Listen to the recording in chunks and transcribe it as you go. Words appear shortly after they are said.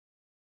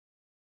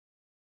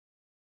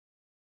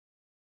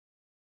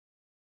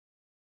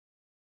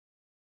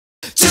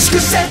自粛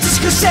して自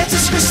粛して自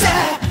粛して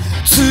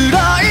辛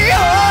いよ。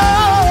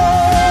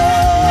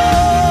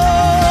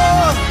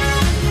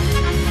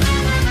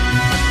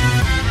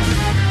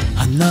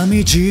花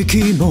見時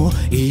期も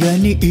家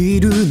に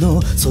いる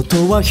の、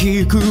外は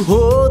引く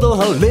ほど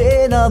晴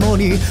れなの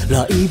に、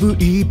ライブ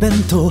イベ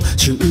ント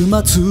週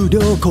末旅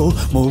行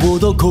もう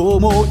どこ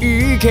も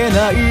行け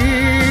ない。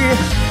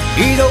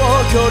移動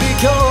距離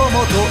今日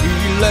もト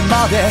イレ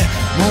まで、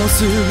もう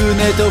すぐ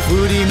ネト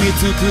フリ見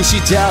尽く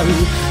しちゃう。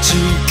仕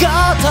方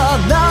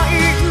ない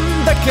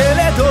んだけ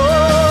れど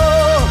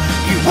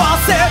言わ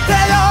せて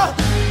よ、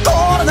コ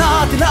ロ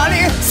ナって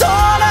何、それ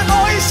美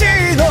味し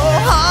いの、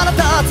腹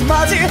立つ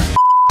マジ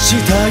し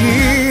たい。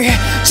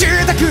自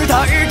宅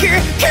待機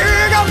気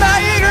がめ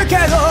いるけ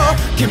ど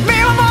君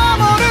を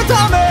守る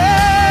ため、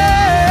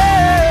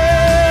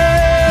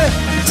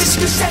自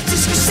粛して自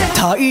粛して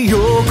太陽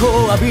光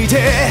浴び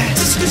て、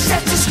自粛して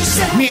自粛し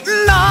てみん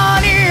な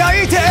に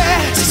会いて、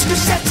自粛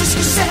して自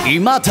粛して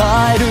今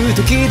耐える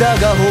時だ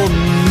が本音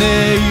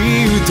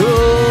言うと、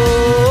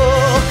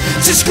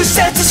自粛し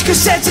て自粛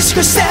して自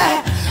粛して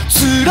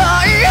辛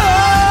いよ。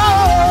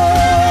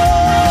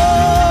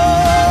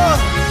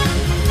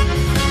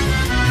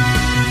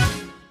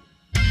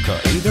買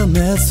いだ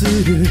めす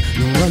る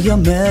のはや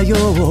めよ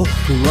う、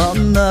不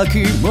安な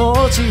気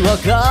持ちわ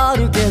か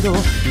るけど、い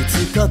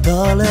つか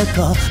誰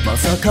かま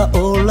さか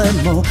俺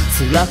も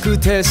辛く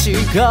て仕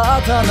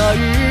方ない。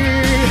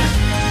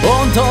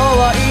本当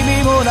は意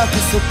味もなく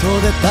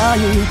外出たい、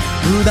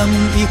普段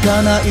行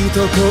かない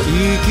とこ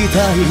行きた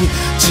い。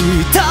事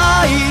態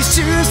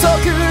収束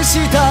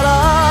したら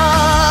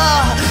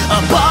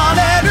暴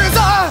れるぞ、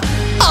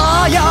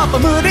あーやっぱ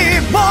無理、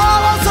もう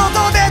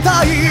外出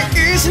たい。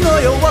意志の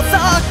弱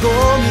さゴ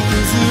ミく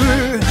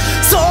ず、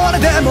それ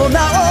でもな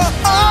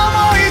お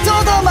思いと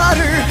どまる、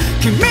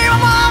君を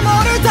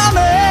守るため。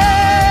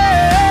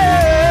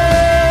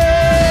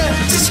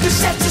自粛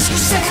して自粛し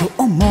て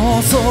今日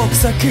も即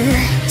先、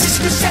自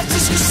粛して自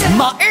粛して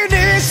毎日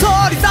一人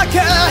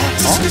酒、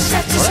自粛して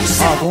自粛し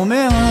てあご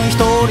めん一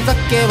人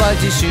酒は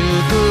自粛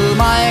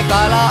前か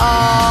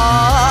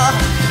ら、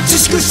自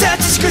粛して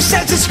自粛して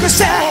自粛し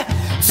て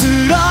辛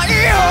い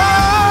よ。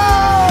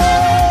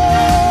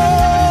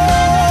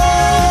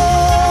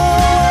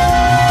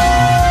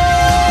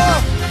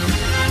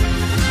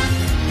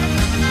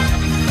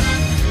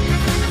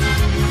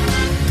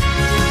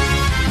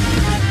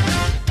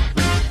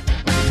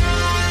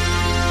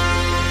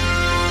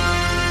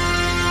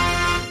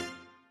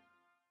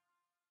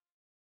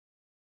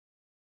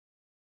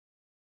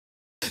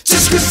自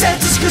粛して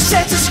自粛して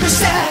自粛し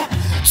て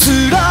辛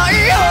い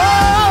よ。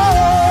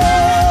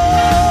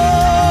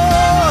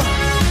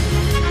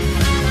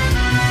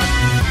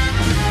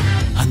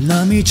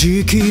花見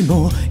時期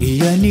も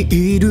家に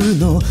いる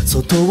の、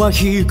外は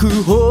引く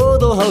ほ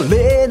ど晴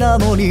れな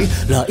のに、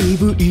ライ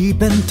ブイ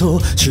ベント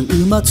週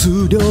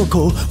末旅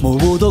行も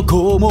うど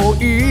こも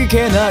行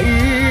けない。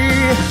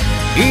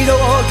移動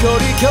距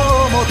離今日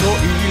もト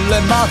イ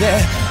レまで、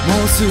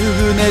もうすぐ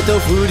ネト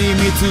フリ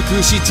見尽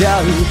くしち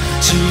ゃう。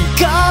仕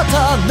方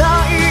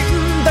ない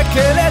んだけ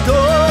れど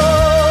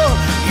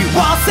言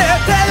わせて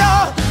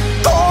よ、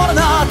コロ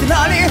ナって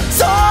何、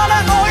それ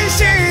美味し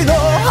いの、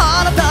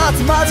腹立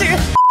つマジ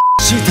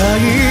したい。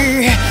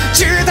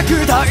自宅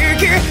待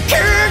機気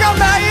がめ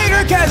い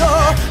るけど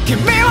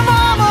君を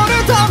守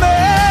るため、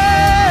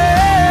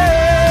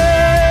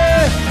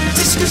自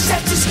粛して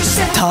自粛し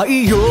て太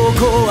陽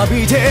光浴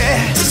びて、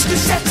自粛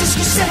して自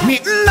粛してみん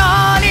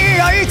な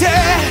に会いて、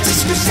自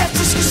粛して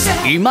自粛し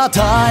て今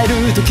耐え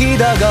る時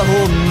だが本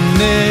音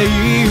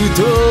言う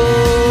と、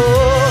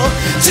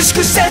自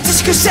粛して自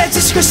粛して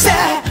自粛して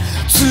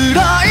辛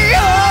いよ。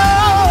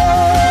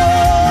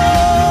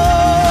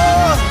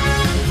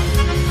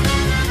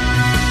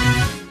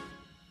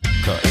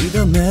買い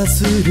だめ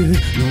する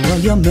のは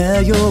やめ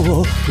よ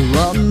う、不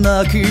安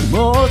な気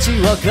持ち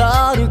わ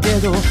かるけ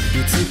ど、い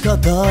つか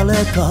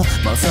誰か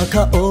まさ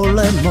か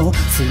俺も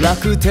辛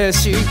くて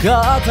仕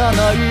方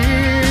ない。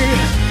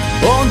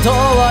本当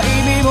は意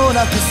味も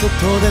なく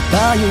外出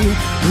たい、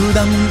普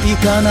段行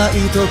かない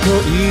とこ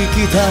行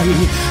きたい。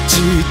事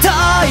態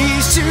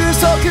収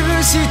束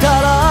し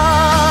た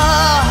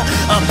ら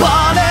暴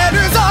れ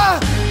るぞ、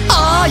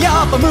あー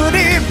やっぱ無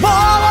理、もう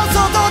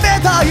外出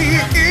たい。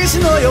意志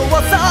の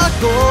弱さ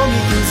ゴミ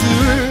く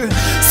ず、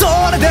そ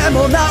れで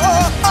もな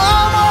お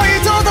思い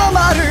とど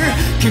まる、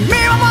君を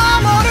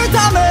守る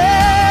ため。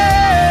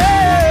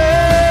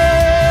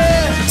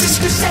自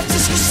粛して自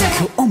粛して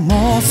今日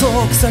も即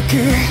先、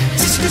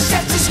自粛して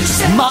自粛し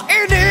て毎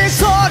日一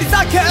人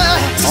酒、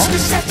自粛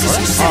して自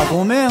粛してあ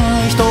ごめん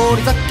一人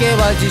酒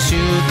は自粛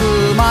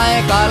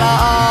前か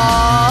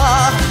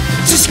ら、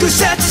自粛し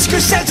て自粛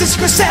して自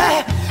粛して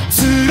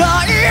辛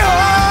いよ。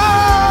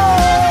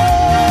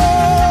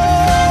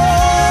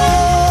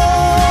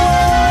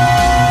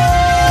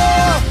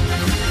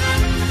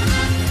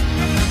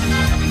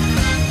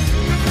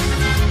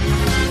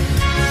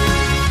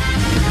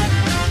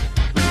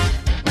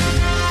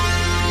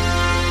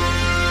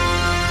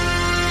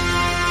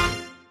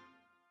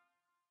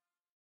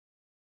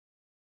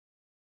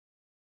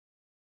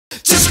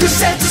粛し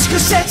て自粛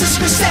して自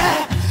粛して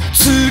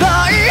辛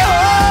いよ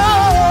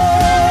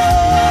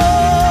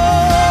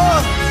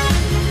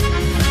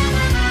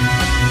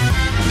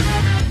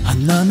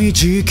花見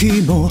時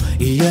期も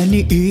家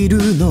にいる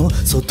の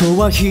外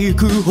は引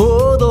く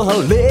ほど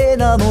晴れ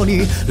なの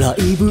にラ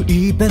イブ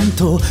イベン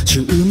ト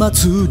週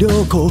末旅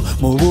行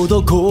もう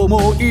どこ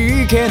も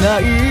行けな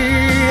い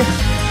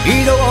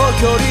移動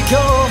距離今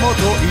日も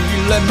ト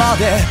イレま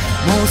で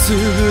もうすぐ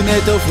ネ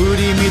トフ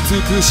リ見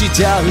尽くし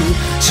ちゃう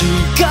仕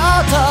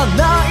方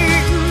ない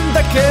ん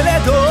だけれ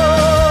ど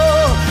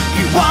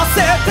言わ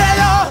せて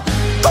よ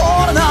コ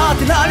ロナっ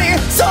て何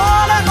それ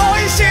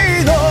美味し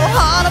いの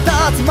腹立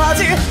つマ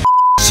ジ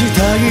し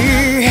たい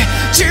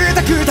自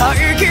宅待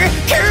機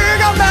気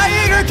がな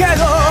いるけ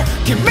ど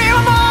君を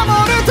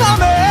守るた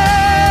め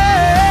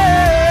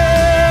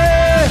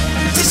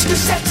自粛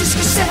して自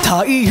粛して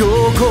太陽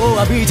光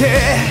浴びて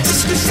自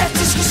粛して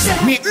自粛し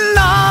てみん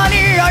なに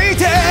会い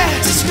て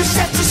自粛し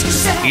て自粛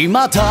して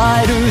今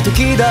耐える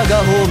時だが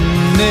本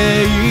音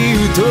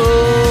言うと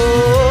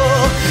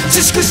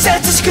自粛して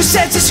自粛し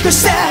て自粛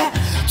して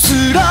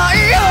辛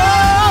いよ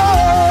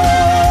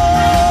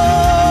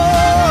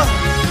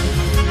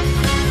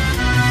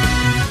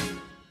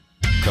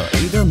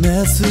買いだ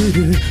めす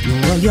るの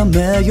はやめ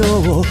よ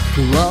う不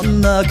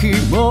安な気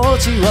持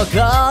ちわ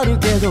かる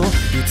けどい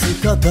つ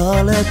か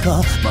誰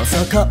かま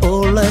さか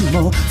俺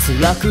も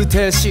辛く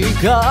て仕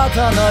方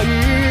ない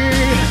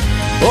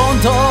本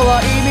当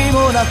は意味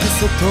もなく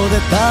外出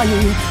たい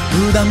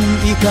普段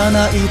行か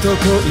ないとこ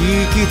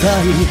行き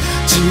たい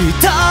事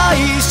態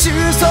収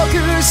束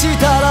し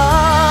た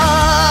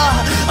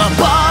ら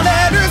暴れ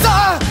るぞ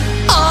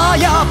あ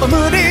やっぱ無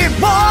理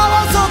も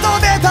う外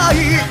出たい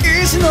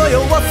意志の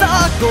弱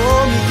さゴ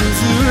ミく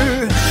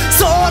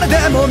ずそれ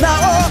でもな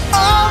お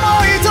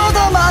思いとど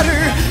まる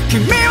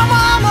君を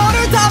守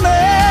るため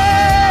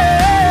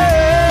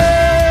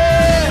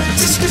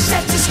自粛して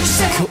自粛し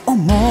て今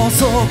日も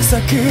即先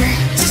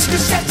自粛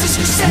して自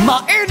粛して毎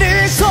日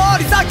一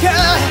人酒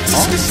自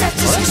粛して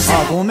自粛して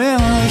ごめん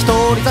一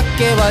人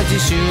酒は自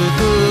粛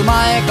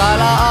前か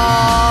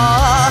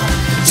ら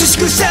自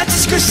粛して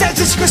自粛して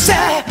自粛して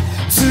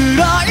辛い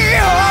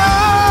よ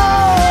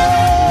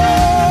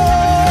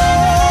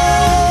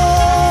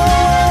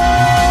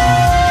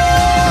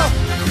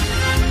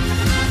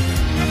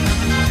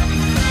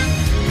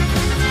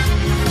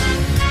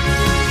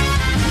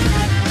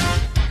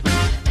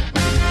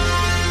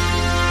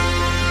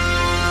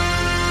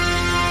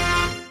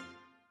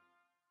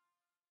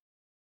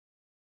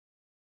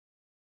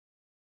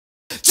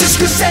自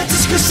粛して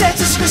自粛して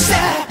自粛して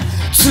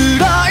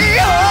辛い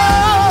よ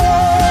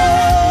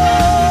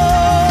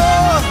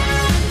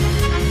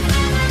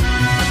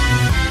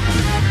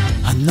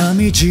花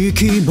見時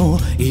期も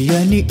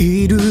家に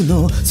いる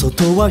の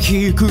外は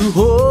引く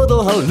ほ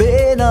ど晴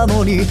れな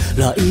のに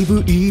ライ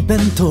ブイベン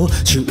ト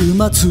週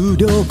末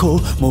旅行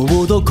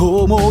もうど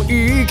こも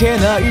行け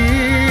ない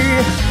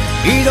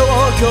移動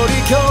距離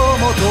今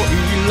日もトイ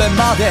レ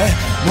まで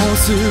もう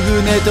すぐ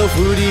ネト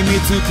フリ見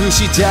尽く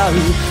しちゃう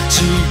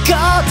仕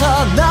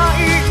方な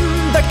い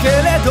んだけ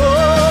れど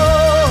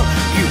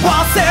言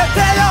わせ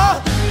て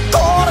よコ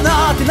ロ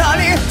ナって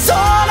何そ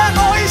れ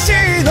美味し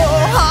いの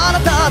腹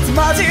立つ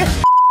マジ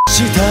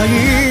したい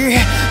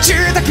自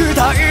宅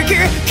待機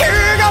気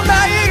が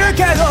ないる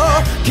けど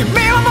君を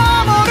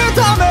守る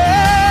ため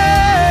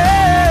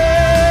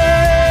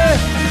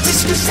自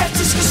粛して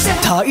自粛して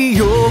太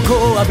陽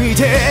光浴び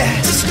て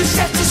自粛し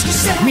て自粛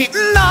してみ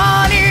ん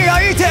なに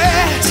会いて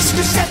自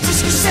粛して自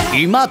粛し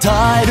て今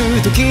耐え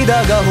る時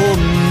だが本音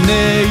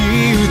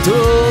言うと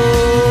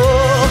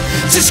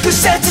自粛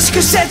して自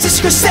粛して自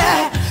粛して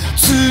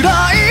辛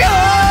いよ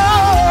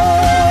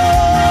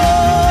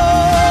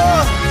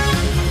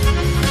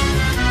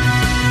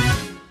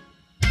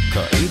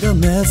買いだ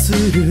めす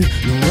るの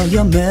は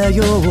やめ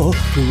よう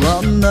不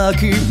安な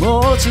気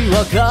持ち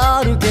わ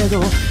かるけ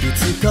どい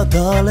つか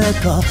誰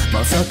か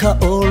まさか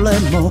俺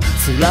も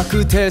辛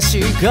くて仕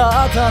方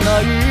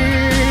ない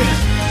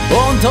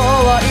本当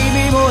は意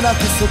味もな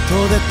く外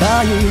出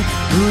たい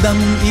普段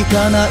行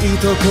かない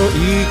とこ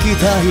行き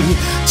たい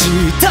事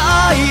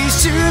態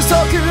収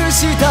束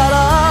した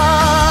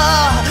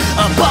ら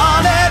暴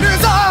れる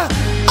ぞ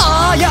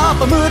あやっ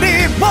ぱ無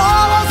理も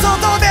う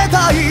外出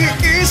たい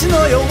意志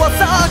の弱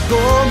さゴ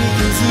ミ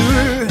く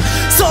ず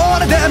そ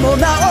れでも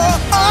な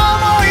お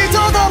思いと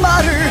ど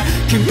まる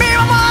君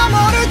を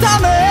守るた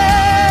め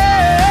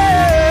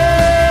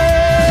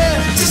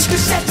自粛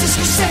して自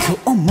粛して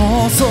今日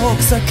も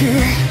即先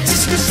自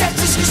粛して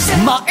自粛して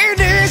毎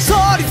日一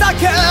人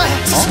酒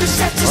自粛し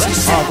て自粛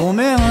してご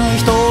めん一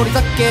人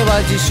酒は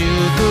自粛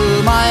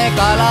前か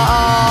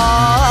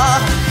ら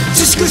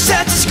自粛して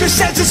自粛し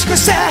て自粛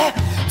して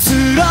辛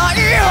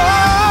いよ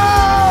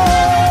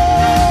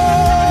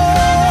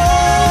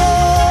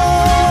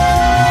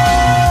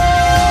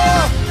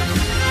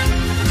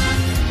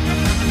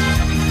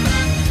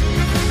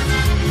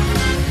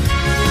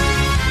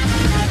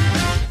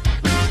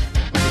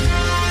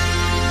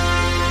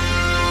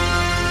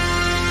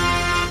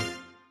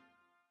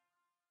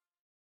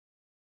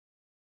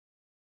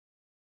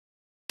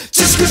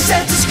粛して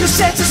自粛し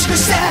て自粛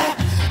して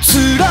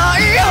辛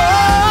いよ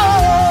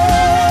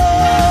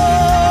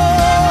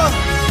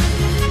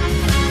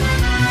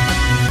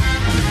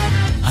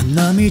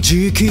花見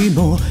時期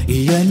も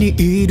家に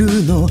い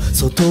るの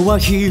外は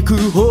引く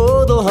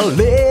ほど晴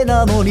れ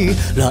なのに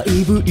ラ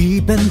イブ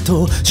イベン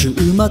ト週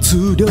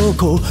末旅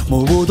行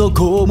もうど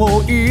こ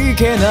も行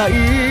けない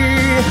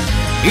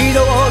移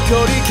動距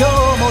離今日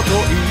もト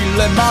イ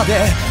レま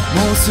で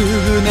もうすぐ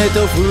ネ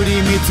トフ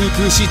リ見尽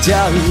くしち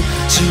ゃう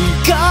仕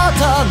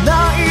方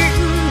ない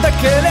んだ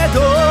けれど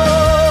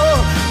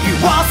言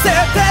わせて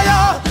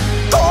よ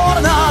コ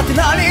ロナって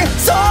何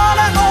そ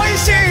れ美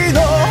味しいの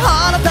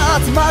腹立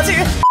つマジ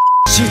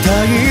し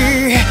たい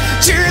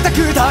自宅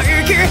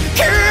待機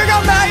気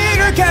がめい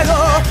るけど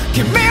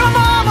君を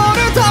守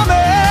るため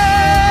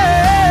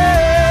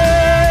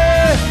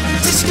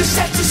自粛し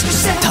て自粛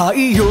して太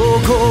陽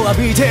光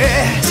浴びて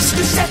自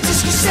粛して自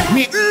粛して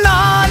みん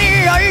なに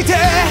会いて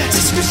自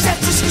粛して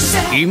自粛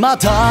して今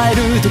耐え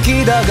る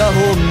時だが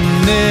本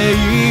音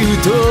言う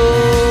と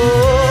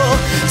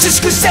自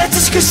粛して自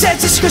粛して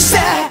自粛して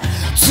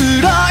辛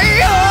い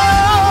よ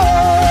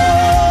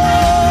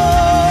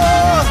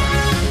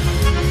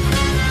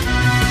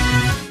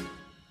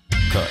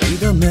買い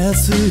だめ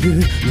する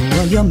の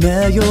はや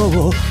めよ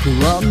う不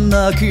安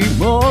な気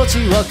持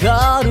ちわ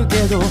かるけ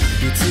どい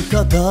つ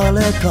か誰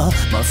か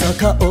まさ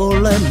か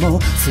俺も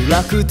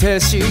辛くて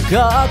仕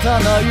方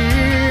ない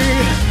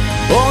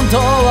本当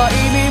は意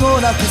味も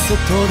なく外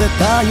出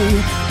たい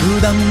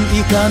普段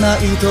行かない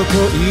とこ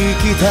行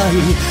きたい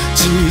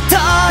事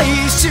態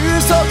収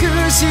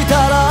束した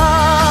ら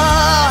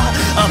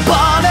暴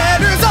れ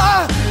るぞ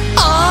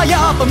あ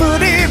やっぱ無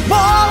理も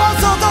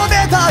う外出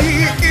た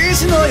い意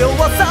志の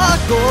弱さ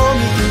ゴ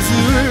ミく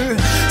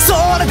ずそ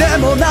れで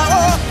もな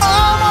お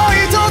思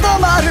いとど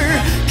まる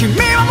君を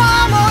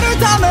守る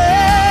ため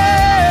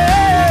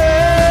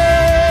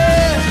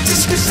自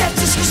粛して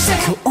自粛し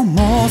て今日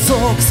も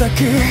即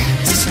先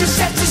自粛し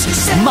て自粛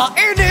して毎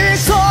日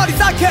一人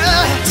酒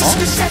自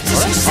粛して自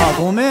粛して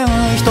ごめん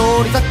一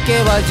人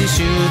酒は自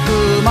粛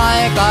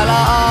前か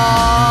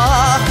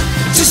ら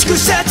自粛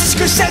して自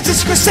粛して自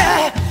粛して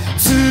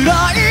辛い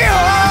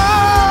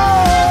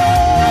よ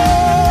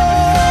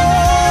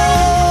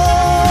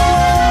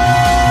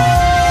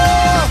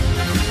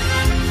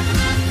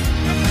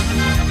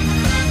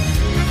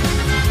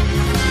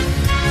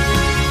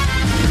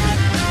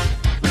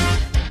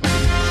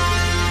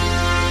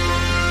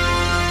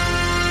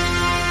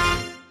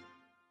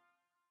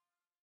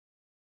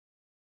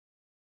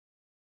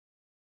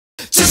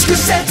自粛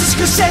して自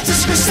粛して自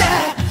粛して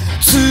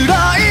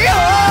辛いよ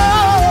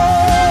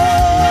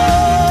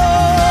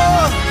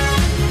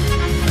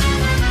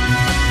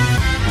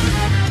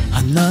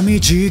花見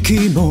時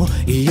期も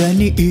家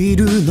にい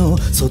るの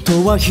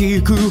外は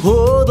引く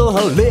ほど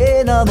晴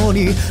れなの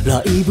に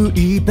ライブ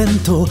イベン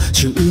ト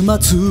週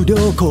末旅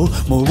行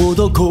もう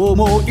どこ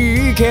も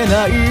行け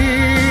ない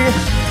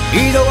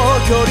移動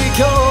距離今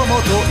日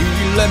もト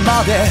イレ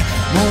まで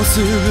もうす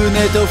ぐ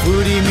ネト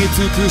フリ見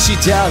尽くし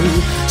ちゃう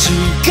仕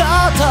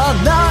方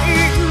ない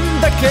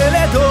んだけれ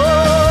ど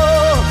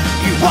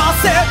言わ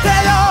せて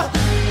よ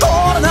コ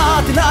ロ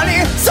ナって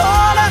何そ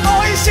れ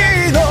美味し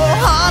いの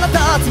腹立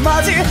つ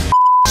マジ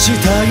し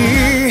たい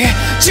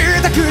自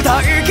宅待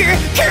機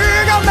気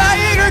がめ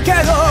いるけ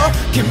ど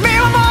君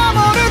を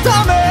守る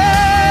ため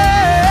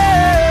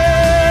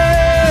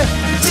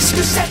自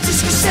粛して自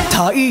粛して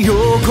太陽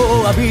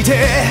光浴びて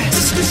自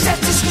粛して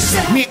自粛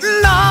してみ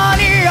んな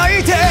に会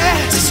いて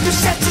自粛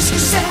して自粛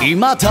して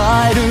今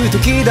耐える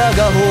時だ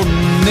が本音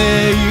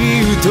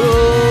言うと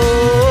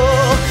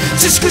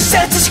自粛して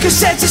自粛し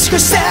て自粛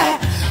して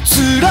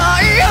辛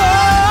いよ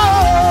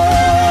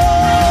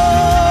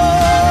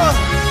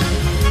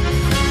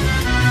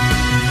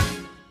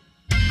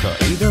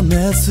買いだ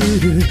めす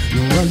るの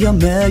はや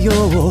めよ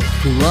う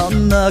不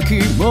安な気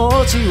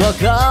持ちわ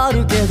か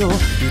るけどい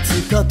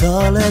つか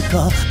誰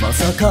かま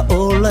さか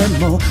俺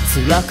も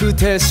辛く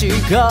て仕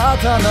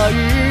方ない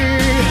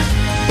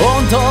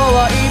本当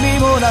は意味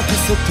もなく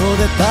外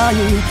出たい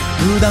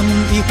普段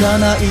行か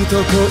ないと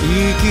こ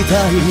行きた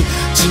い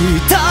事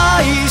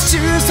態収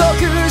束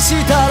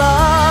した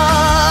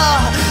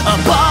ら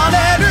暴れ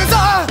るぞ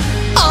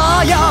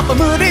あやっぱ無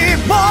理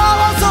も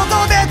う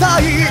外出た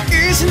い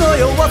意志の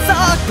弱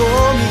さゴ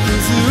ミく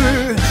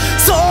ず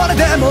それ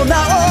でも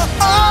な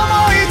お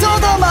思いと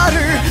どまる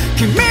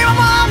君を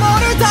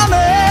守るため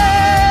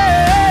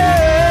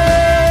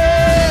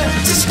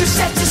自粛し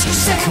て自粛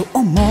して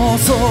今日も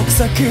即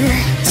先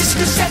自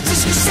粛して自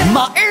粛して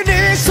毎日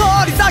一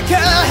人酒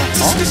自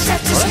粛して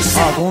自粛し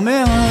てご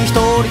めん一人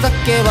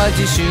酒は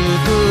自粛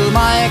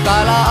前か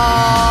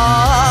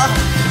ら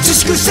自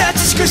粛して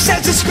自粛して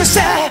自粛し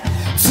て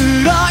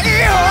辛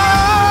いよ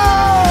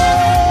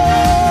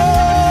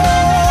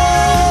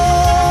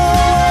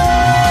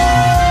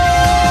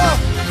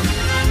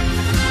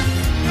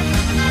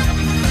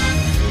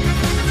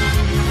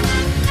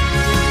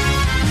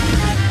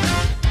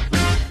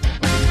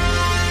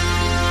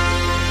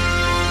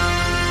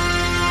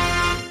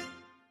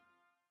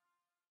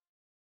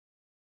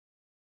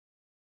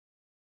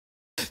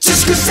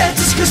粛して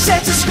自粛して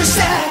自粛し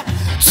て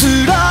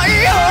辛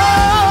いよ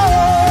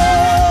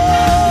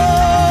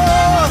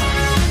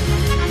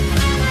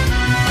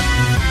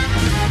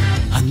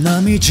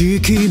花見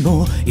時期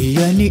も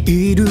家に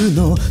いる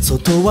の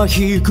外は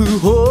引く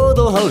ほ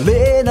ど晴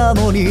れな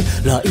のに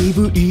ライ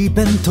ブイ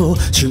ベント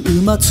週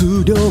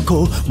末旅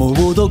行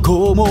もうど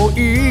こも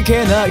行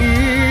けない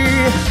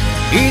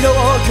移動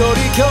距離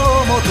今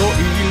日もト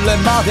イレ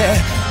ま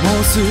でも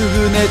うすぐ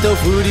ネト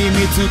フリ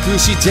見尽く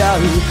しちゃ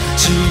う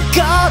仕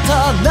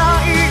方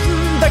ない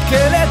んだけ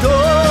れど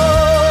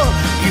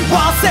言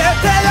わせ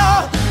てよ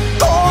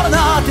コロ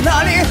ナって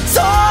何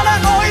そ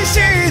れ美味し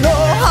いの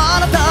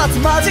腹立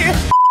つマジ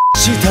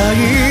したい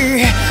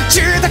住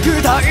宅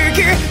待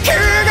機給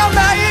が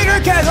ない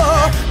るけど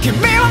君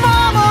を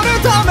守る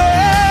ため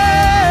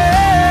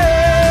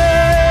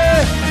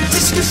自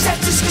粛して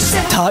自粛して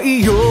太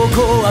陽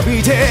光浴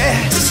びて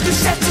自粛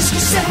して自粛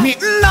してみ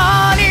ん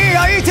なに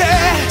会いて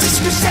自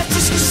粛して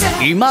自粛し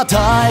て今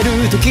耐え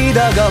る時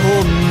だが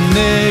本音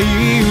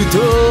言うと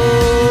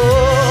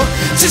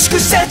自粛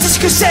して自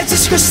粛して自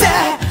粛して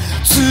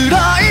辛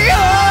いよ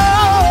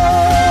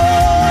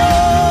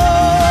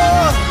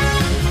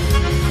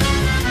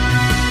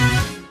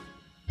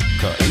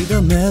買い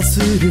だめす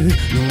るの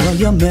は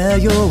や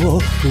めよう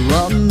不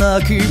安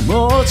な気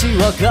持ち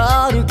わ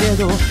かるけ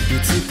どい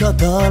つか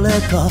誰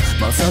か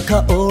まさ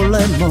か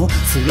俺も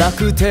辛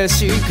くて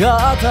仕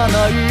方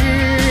ない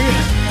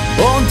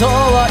本当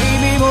は意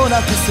味も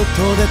なく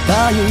外出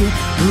たい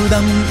普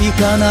段行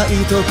かない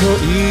とこ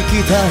行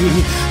きたい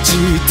事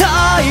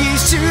態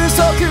収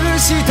束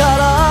した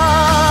ら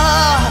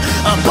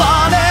暴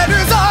れる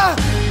ぞ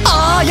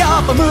あ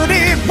やっぱ無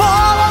理も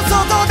う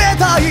外出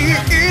たい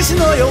意志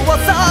の弱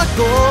さ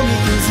ゴミ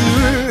く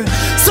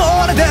ずそ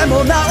れで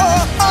もな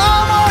お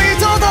思い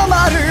とど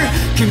まる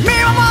君を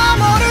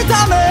守る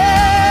ため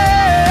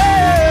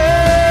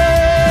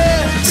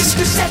自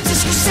粛して自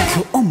粛して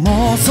今日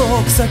も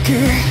即先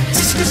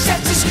自粛して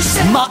自粛し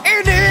て毎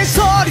日一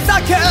人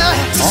酒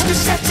自粛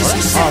して自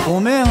粛してご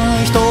めん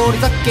一人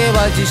酒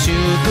は自粛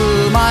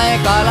前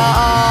か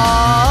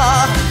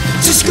ら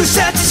自粛し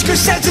て自粛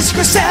して自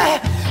粛して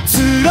辛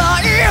い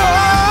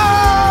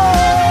よ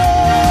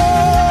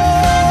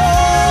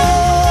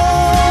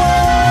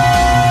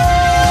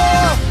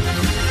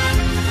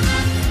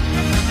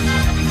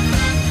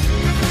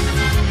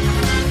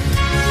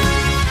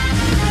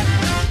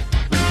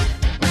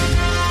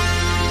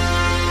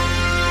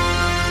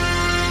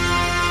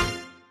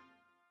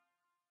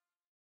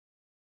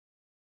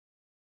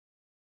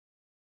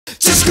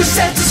自粛し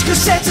て自粛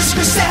して自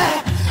粛して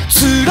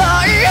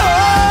辛いよ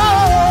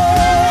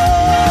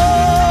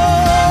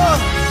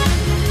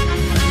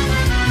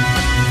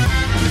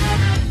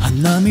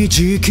花見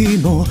時期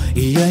も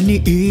家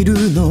にい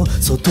るの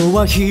外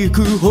は引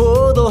く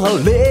ほど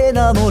晴れ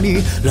なのに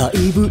ラ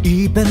イブ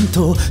イベン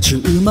ト週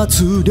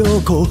末旅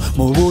行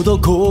もうど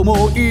こ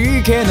も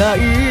行けない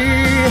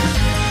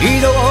移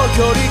動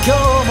距離今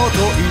日もト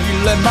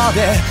イレま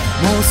で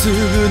もうすぐ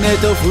ネ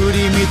トフ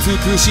リ見尽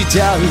くしち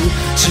ゃう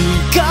仕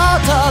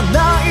方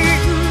ない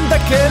んだ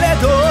けれ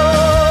ど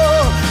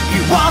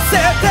言わせ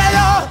てよ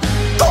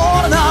コ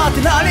ロナっ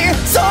て何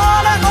そ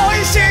れ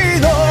美味し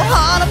いの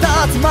腹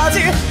立つマジ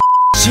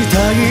し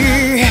たい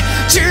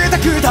住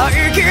宅待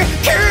機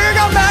給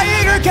がない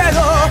るけど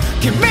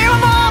君を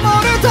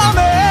守るため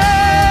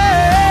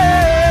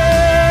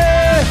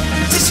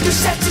自粛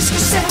して自粛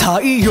して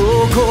太陽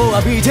光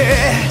浴びて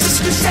自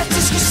粛して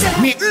自粛し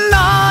てみん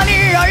なに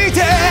会い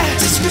て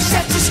自粛し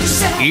て自粛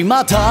して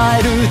今耐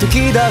える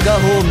時だが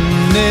本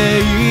音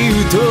言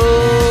うと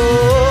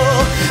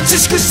自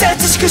粛して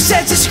自粛し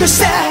て自粛し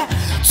て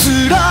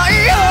辛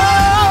いよ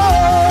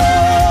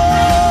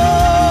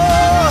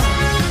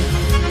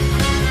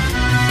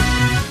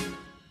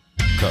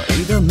買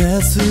いだ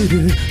めす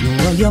るの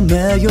はやめ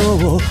よ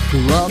う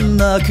不安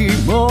な気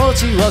持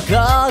ちわ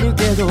かる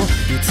けどい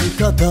つ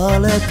か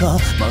誰か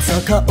ま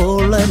さか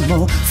俺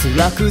も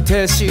辛く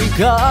て仕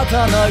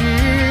方ない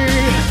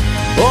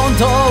本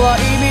当は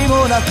意味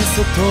もなく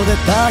外出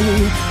たい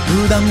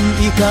普段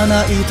行か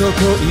ないとこ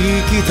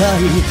行きた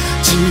い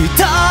事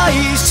態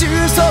収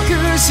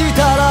束し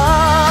た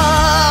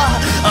ら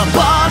暴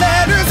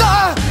れるぞ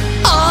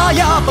あ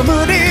やっぱ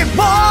無理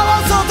も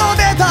う外出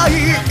た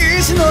い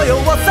意志の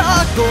弱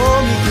さゴ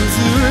ミく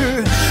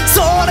ずそ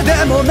れ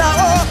でもな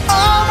お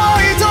思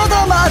いと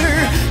どまる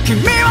君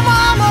を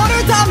守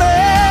るため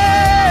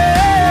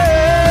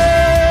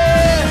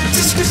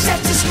自粛して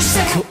自粛し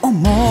て今日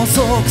も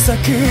即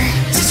先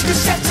自粛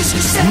して自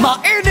粛して毎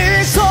日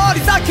一人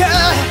酒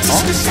自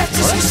粛して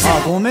自粛し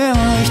てごめん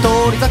一人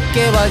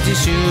酒は自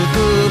粛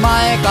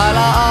前か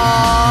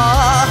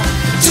ら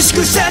自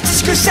粛して自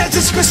粛して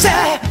自粛して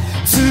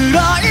辛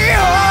い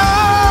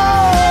よ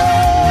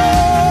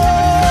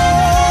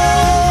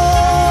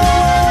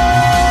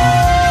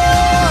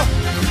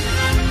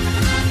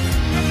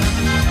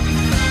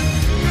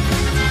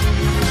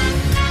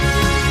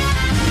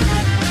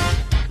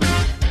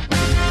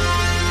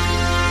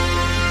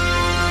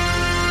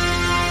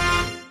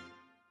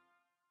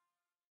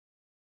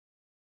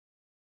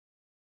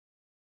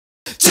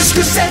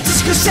粛して自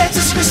粛して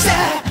自粛して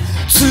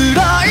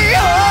辛いよ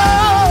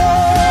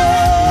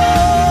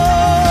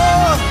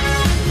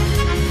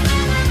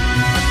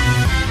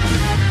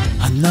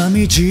花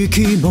見時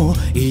期も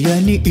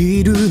家に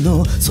いる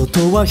の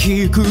外は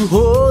引く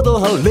ほど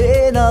晴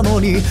れなの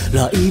に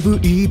ライブ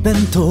イベン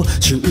ト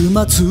週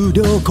末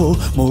旅行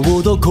も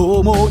うど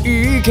こも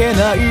行け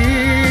ない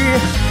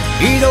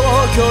移動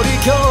距離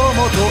今日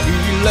もト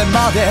イレ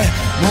ま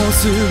でもう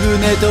すぐ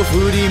ネト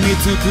フリ見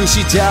尽く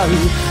しちゃう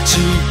仕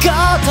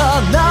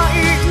方な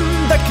い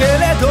んだけれ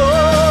ど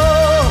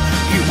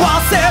言わ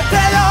せて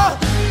よ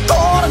コ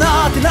ロ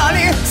ナって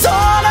何それ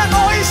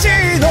美味し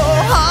いの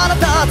腹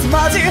立つ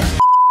マジ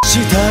し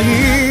たい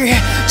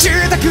自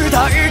宅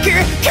待機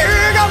気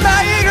が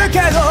ないるけ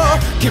ど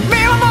君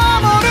を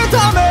守る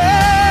ため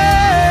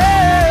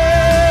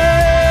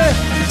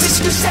自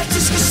粛して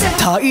自粛して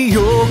太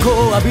陽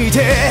光浴び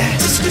て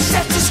自粛して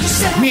自粛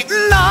してみ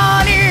ん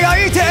なに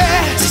会いて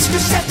自粛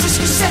して自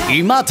粛して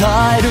今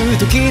耐える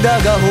時だ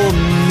が本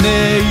音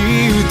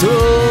言うと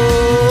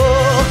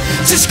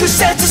自粛し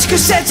て自粛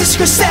して自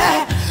粛して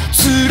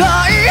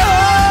辛いよ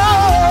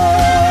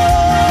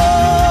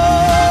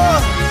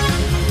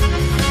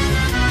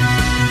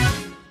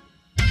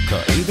買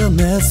いだ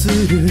めす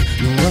るの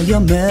はや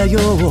めよ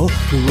う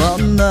不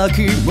安な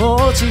気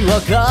持ち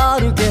わか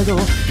るけどい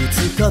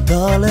つか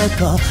誰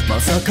かま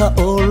さか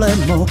俺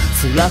も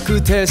辛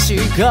くて仕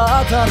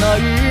方ない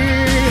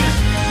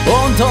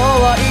本当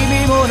は意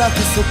味もなく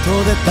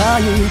外出た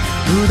い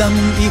普段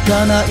行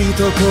かない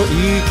とこ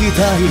行き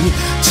たい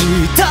事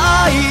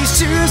態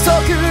収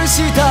束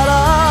した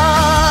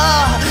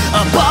ら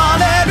暴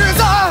れる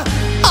ぞ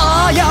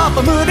やっ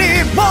ぱ無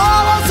理も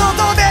う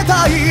外出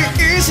たい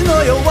意志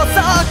の弱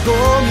さゴ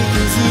ミく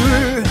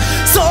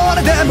ずそ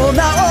れでもな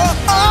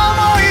お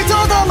思いと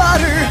どま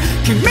る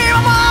君を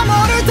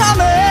守るた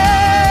め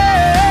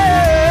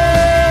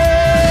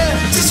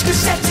自粛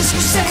して自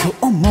粛して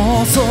今日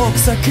も即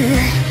先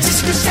自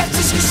粛して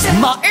自粛して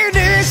毎日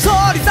一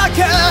人だ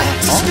け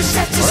自粛して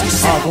自粛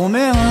してご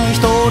めん一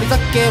人だ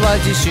けは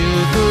自粛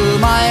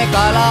前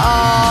か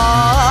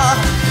ら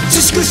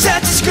自粛して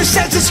自粛し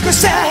て自粛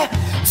して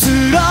辛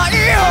いよ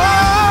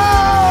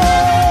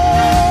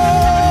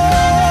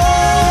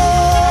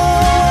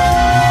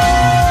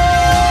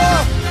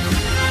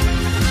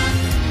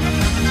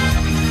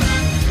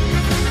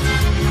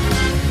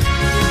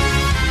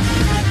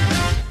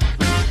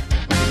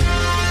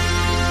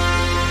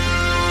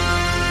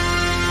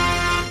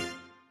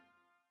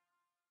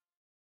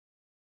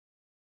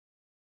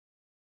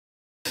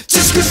自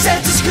粛して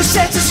自粛して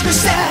自粛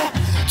して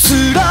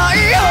辛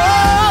いよ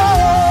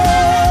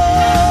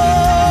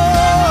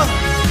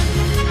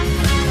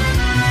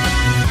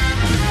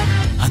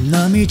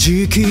花見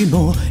時期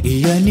も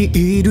家に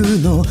いる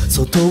の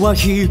外は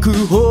引く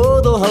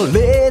ほど晴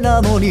れ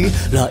なのに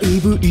ライ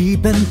ブイ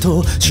ベン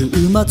ト週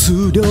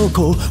末旅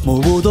行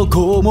もうど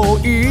こも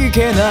行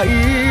けない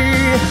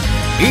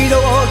移動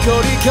距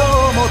離今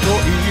日もト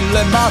イ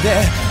レま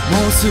で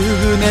もうすぐ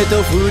ネ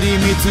トフリ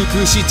見尽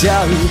くしち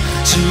ゃう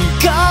仕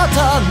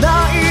方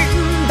ない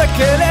んだ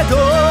けれど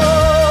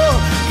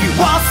言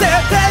わせ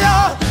て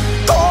よ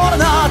コロ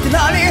ナって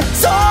何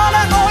それ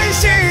美味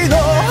しいの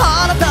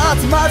腹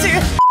立つマジ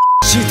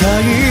し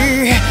たい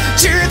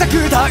自宅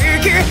待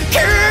機気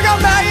が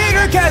ない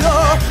るけど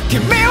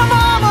君を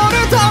守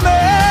るため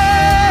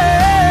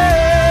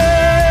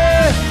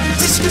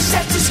自粛して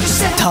自粛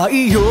して太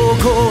陽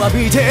光浴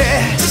びて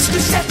自粛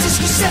して自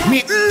粛して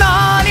みん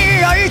なに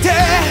会いて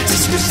自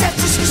粛して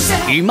自粛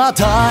して今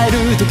耐え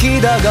る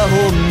時だが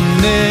本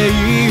音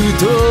言う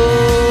と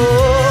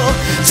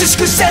自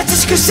粛して自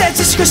粛して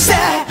自粛して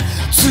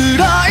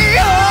辛い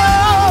よ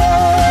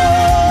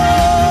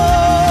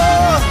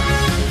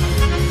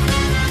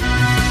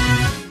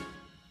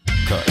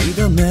買い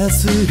だめ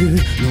するの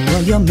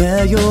はや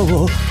めよ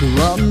う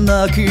不安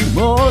な気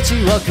持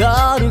ちわ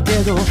かるけ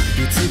どい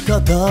つか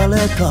誰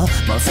か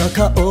まさ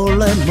か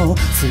俺も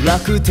辛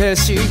くて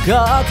仕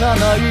方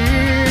ない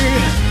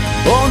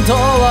本当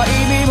は意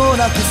味も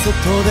なく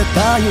外出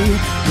たい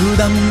普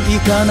段行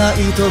かない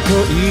とこ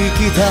行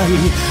きたい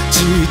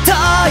事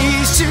態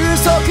収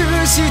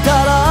束し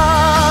た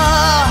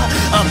ら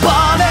暴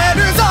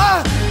れるぞ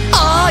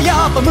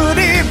やっぱ無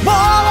理も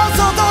う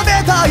外出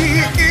たい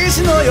意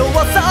志の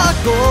弱さ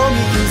ゴ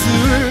ミく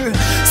ず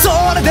そ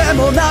れで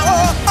もな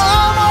お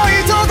思い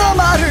とど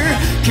まる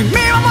君を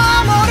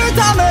守る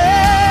ため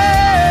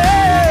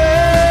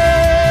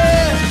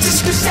自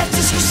粛して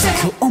自粛し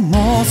て今日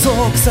も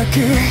即先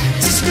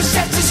自粛して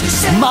自粛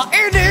して毎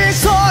日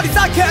一人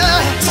だけ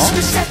自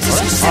粛して自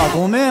粛して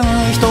ごめん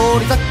一人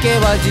だけ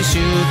は自粛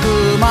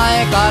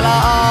前か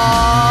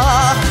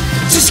ら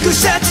自粛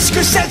して自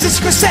粛して自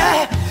粛し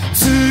て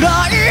辛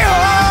い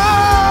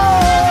よ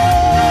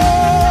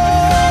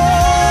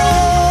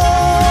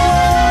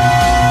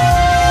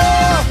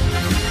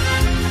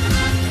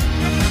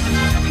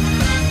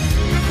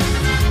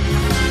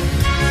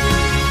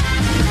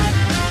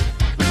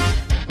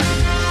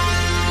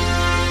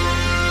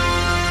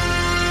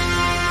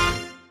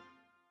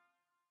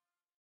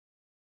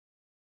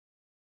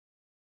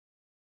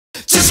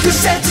粛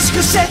して自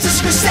粛して自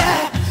粛して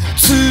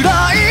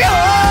辛いよ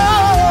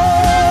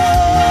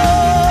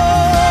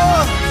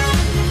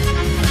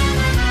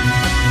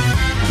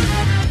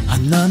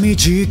花見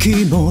時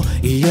期も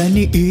家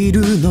にい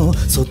るの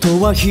外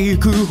は引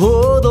く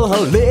ほど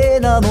晴れ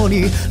なの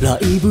にラ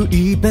イブ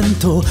イベン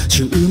ト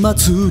週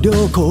末旅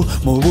行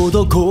もう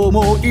どこ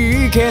も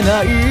行け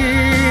ない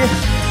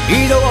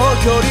移動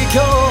距離今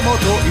日も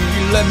トイ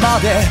レま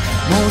で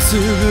もうす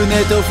ぐ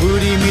ネトフ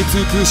リ見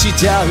尽くし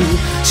ちゃう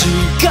仕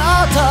方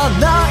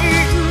ない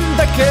ん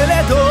だけれ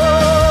ど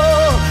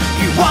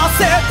言わ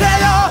せて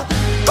よ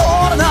コ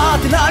ロナっ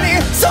て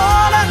何それ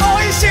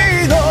美味し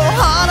いの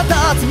腹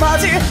立つマ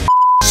ジ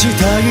し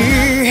たい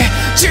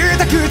自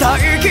宅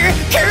待機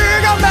気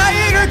がめ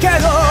いるけ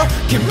ど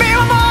君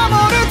を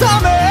守る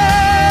ため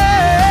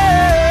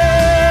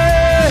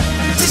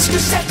自粛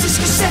して自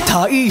粛して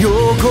太陽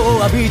光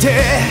浴びて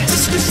自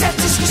粛して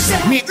自粛し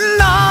てみん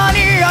なに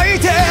会い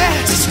て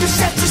自粛し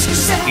て自粛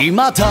して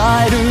今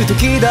耐える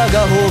時だ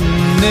が本音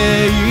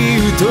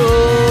言うと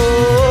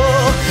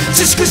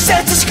自粛して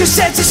自粛し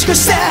て自粛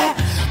して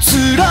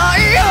辛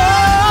いよ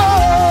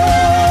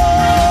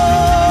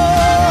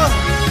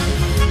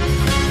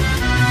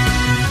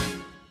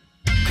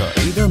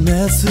買いだ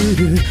めす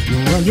るの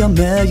はや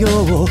めよ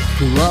う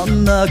不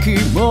安な気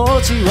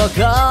持ちわ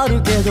か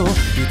るけどい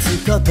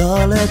つか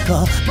誰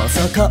かま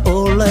さか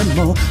俺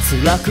も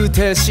辛く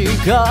て仕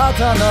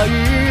方ない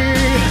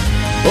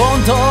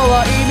本当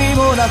は意味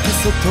もなく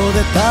外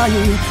出たい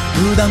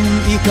普段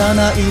行か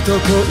ないとこ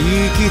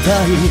行き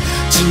たい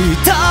事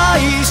態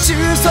収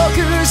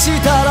束し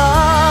たら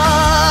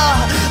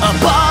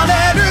暴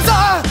れるぞ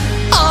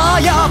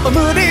やっぱ無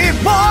理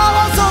も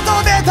う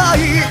外出たい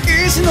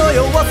意志の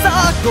弱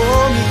さゴ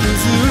ミく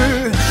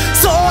ず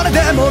それで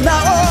もな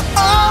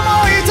お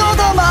思いと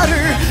どまる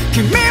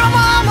君を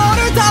守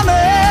るため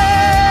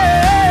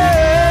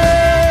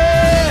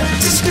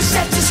自粛して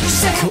自粛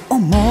して今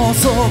日も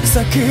即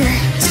先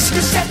自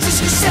粛して自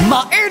粛して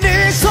毎日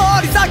一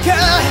人だけ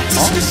自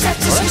粛して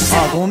自粛して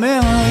ごめ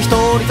ん一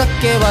人だ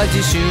けは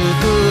自粛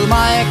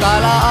前か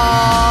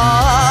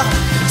ら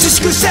自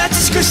粛して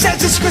自粛して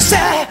自粛して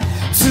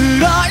辛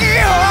い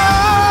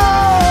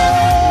よ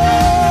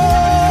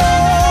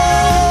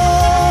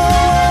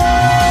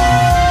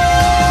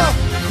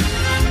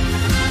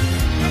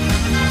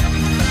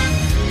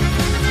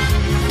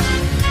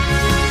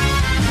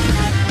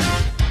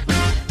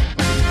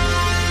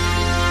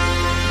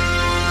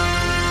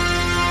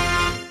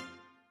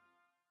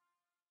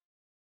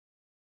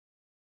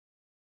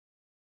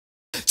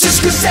自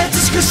粛して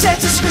自粛して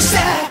自粛して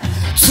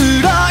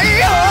辛い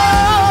よ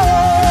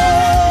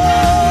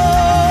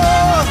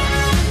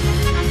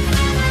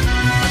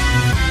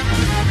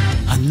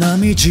花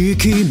見時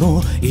期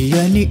も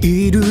家に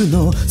いる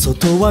の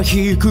外は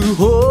引く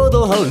ほ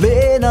ど晴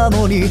れな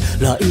のに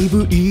ライ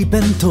ブイベ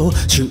ント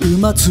週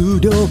末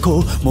旅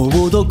行も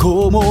うど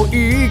こも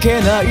行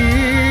けない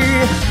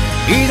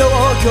移動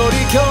距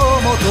離今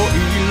日もト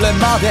イレ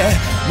まで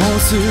もう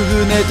すぐ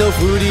ネト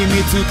フリ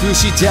見尽く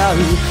しちゃう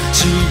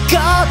仕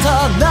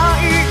方な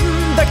い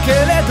んだけれ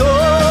ど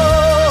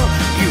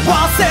言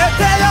わせ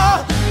て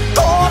よ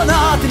コロ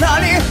ナって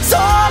何そ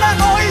れ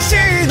美味し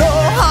いの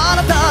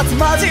腹立つ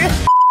マジ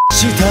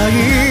したい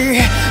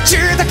自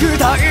宅待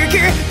機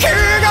気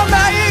がめ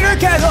いる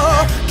けど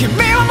君を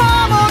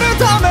守る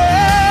ため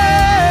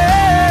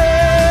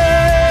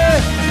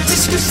自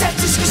粛して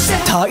自粛して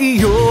太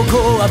陽光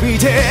浴び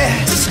て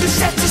自粛し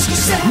て自粛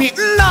してみ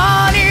ん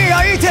なに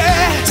会いて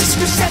自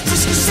粛して自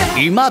粛し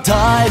て今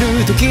耐え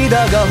る時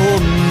だが本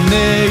音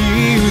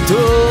言うと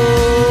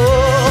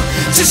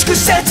自粛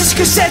して自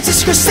粛して自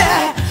粛して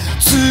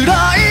辛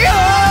いよ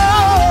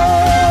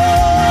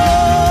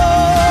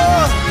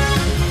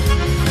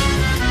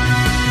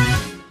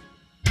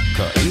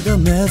買いだ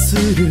めす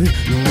るの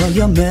は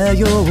やめ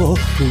よう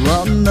不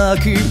安な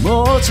気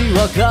持ち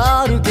わ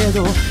かるけ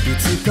どい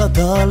つか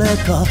誰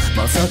か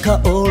まさか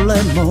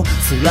俺も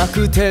辛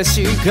くて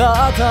仕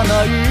方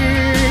ない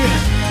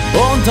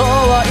本当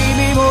は意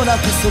味もな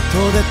く外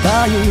出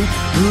たい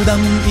普段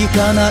行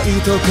かない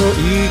とこ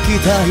行き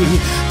たい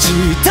事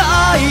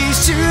態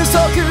収束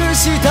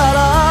したら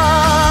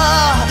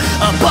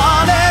暴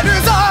れ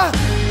るぞ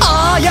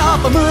や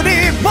っぱ無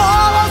理も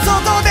う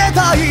外出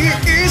たい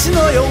意志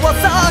の弱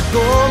さゴ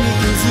ミ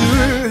く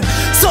ず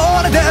そ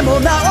れでも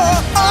な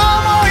お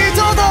思い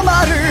とど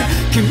まる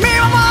君を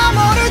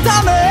守る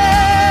ため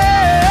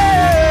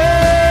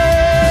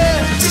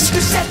自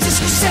粛して自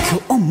粛して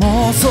今日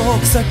も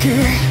即先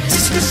自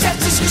粛して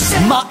自粛して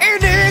毎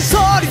日一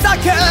人だ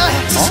け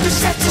自粛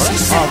して自粛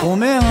してご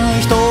めん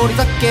一人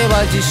だけ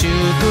は自粛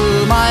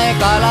前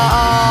か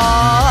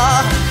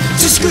ら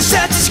自粛し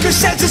て自粛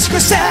して自粛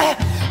して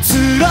辛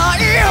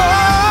い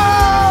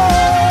よ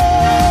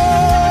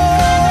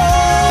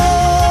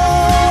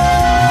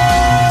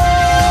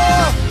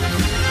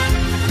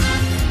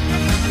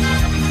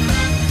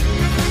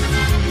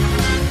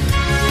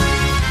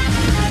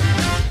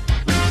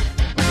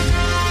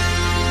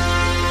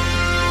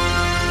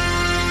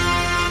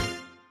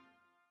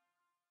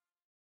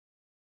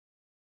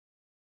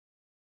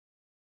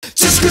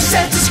して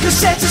自粛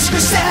して自粛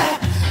して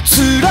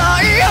辛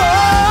いよ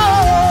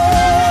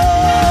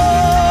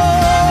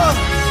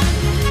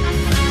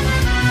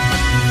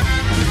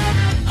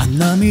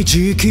花見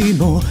時期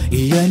も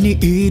家に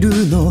いる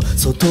の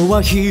外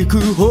は引く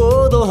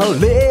ほど晴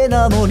れ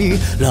なのに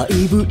ラ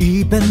イブ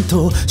イベン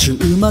ト週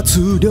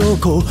末旅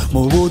行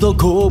もうど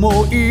こ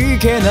も行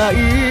けない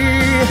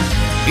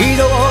移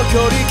動距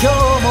離今日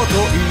もト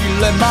イ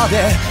レまで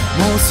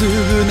もうすぐ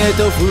ネ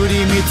トフリ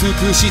見尽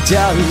くしち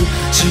ゃう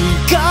仕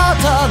方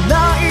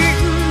ない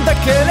んだ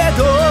けれ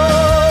ど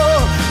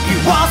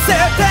言わせ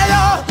て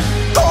よ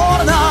コ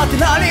ロナって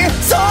何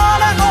それ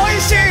美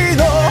味しい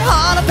の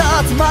腹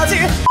立つマジ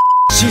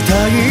し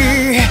たい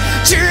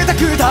自宅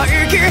待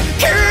機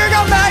気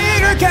がめい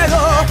るけど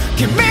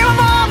君を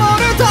守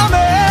るため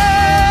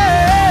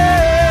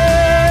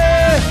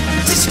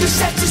自粛し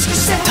て自粛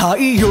して太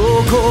陽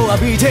光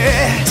浴びて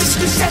自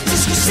粛して自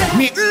粛してみ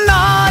ん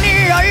なに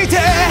会いて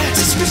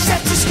自粛して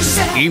自粛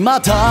して今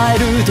耐え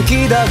る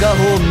時だが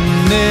本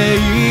音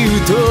言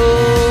うと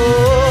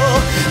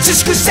自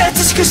粛して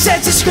自粛して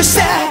自粛し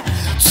て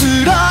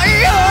辛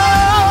いよ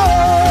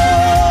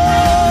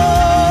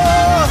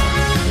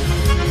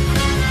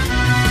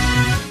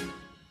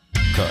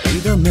買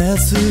いだめ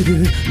する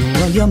の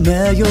はや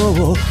めよ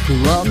う不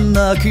安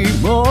な気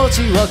持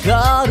ちわ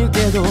かる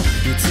けどい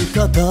つ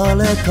か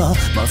誰か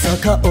まさ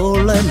か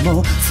俺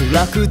も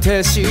辛く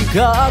て仕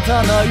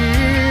方ない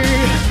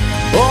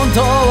本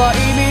当は意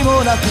味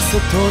もなく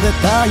外出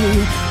たい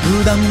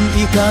普段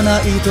行かな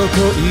いとこ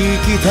行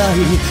きたい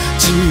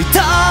事態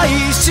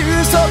収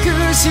束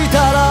した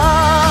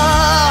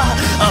ら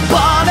暴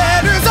れ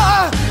るぞ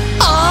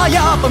あ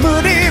やっぱ無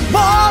理も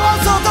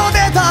う外出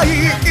たい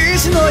意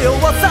志の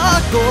弱さ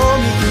ゴ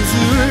ミく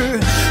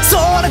ずそ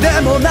れで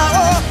もな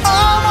お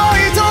思い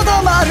とど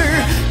まる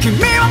君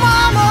を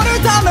守る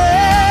ため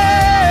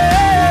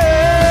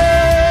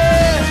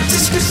自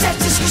粛して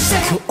自粛して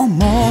今日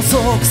も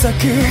即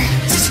先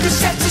自粛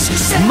して自粛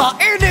して毎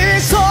日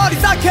一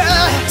人酒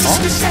自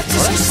粛して自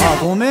粛して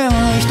ごめん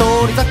一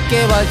人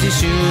酒は自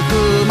粛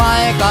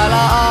前か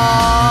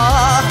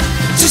ら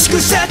自粛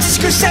して自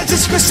粛して自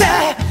粛して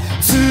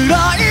辛い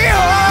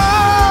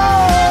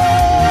よ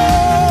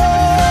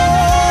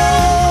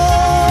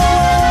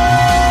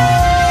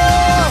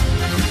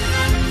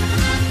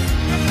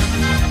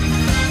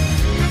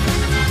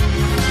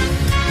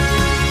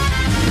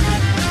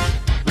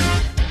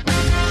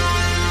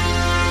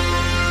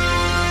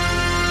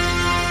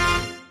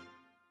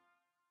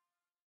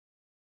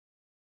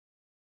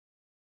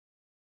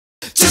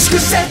自粛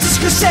して自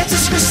粛して自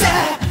粛して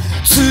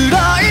辛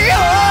いよ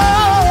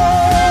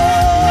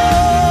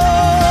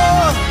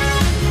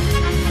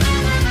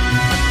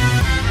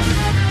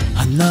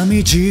花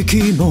見時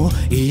期も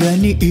家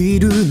にい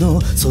るの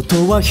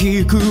外は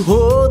引く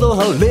ほど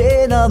晴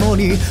れなの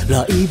に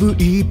ライブ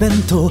イベ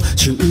ント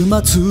週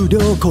末旅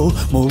行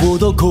もう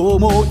どこ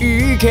も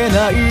行け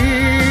ない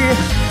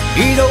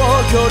移動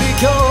距離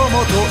今日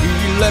もトイ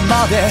レ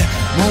まで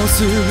もう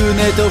すぐ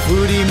ネト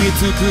フリ見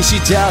尽く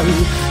しちゃう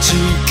仕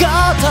方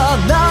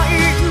ない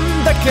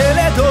んだけれ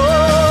ど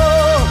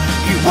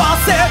言わ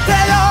せて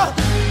よ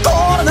コ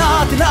ロ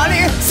ナって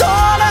何それ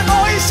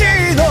美味し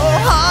いの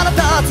腹立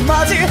つ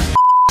マジ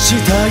し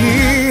たい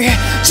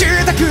自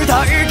宅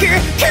待機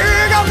気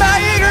がめ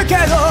いるけ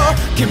ど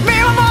君を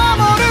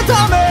守る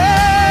ため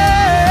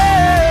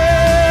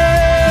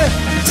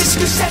自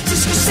粛して自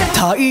粛して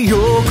太陽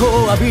光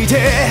浴びて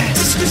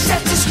自粛して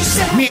自粛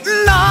してみ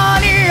んな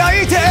に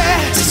会いて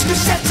自粛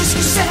して自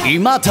粛して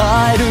今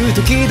耐える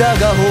時だ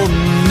が本音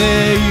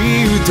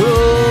言うと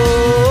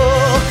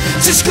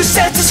自粛し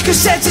て自粛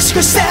して自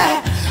粛して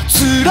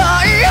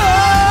辛いよ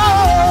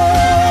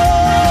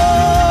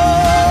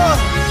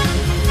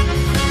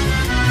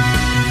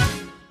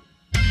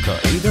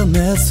買いだ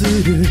めす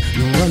るの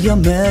はや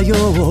めよ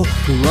う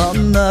不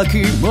安な気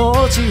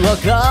持ちわ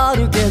か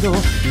るけどい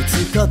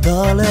つか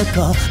誰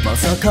かま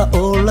さか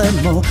俺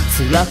も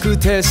辛く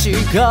て仕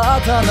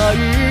方ない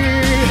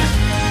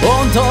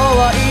本当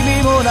は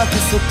意味もなく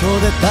外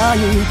出たい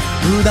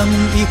普段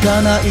行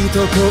かないと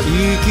こ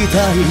行き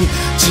たい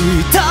事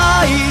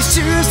態収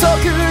束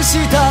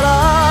した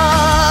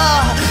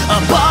ら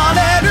暴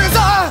れるぞ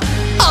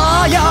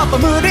あやっぱ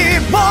無理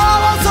も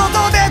う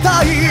外出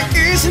たい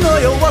意志の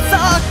弱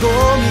さゴ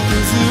ミく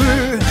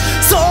ず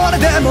それ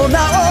でもな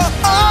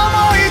お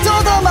思いと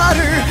どまる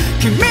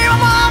君を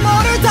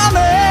守るため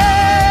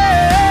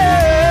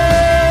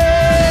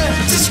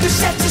自粛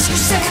して自粛し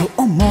て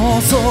今日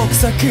も即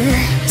先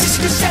自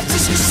粛して自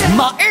粛して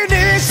毎日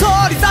一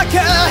人酒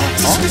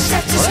自粛して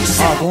自粛し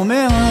てご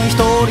めん一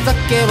人酒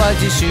は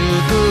自粛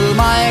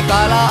前か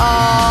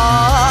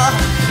ら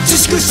自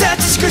粛して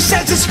自粛して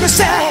自粛し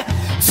て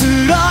辛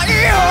い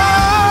よ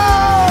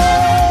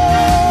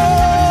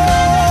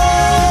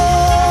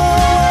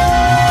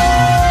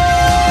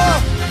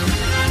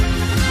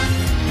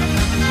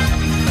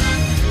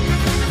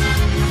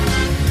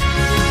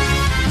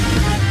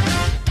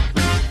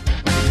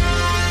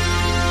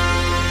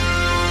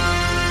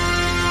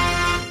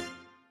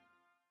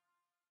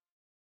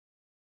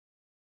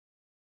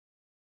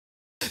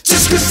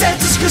して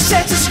自粛して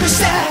自粛し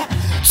て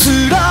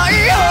辛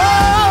いよ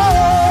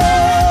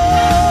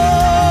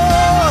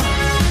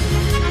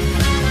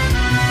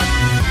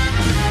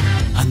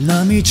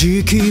花見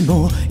時期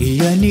も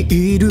家に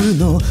いる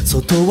の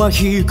外は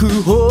引く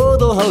ほ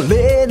ど晴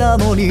れな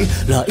のに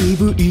ライ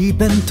ブイ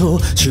ベント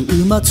週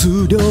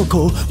末旅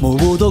行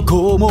もうど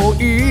こも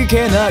行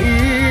けない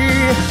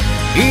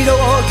移動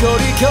距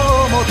離今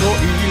日もト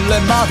イ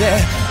レまで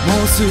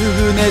もうすぐ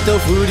ネト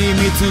フリ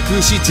見尽く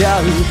しち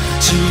ゃう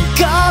仕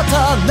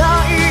方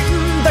ない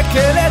んだけ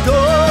れど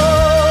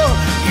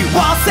言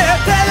わせ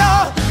て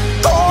よ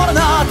コロ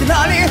ナって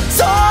何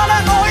それ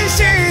美味し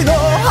いの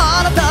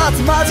腹立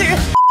つマジ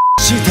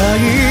したい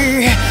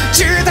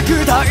自宅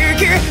待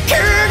機気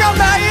が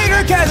ない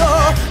るけど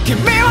君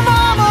を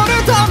守る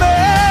ため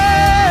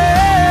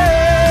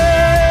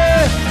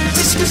自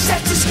粛して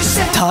自粛し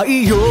て太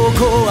陽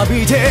光浴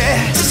びて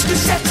自粛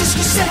して自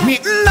粛してみん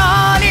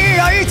なに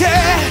会いて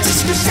自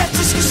粛して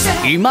自粛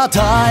して今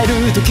耐え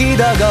る時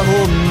だが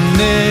本音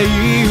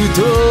言う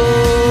と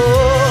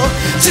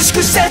自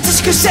粛して自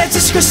粛して自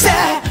粛して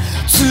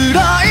辛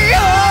いよ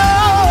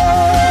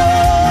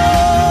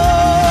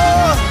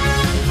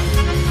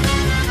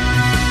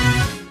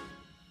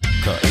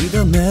買い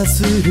だめ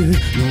するの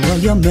は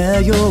やめ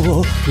よ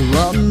う不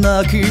安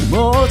な気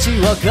持ち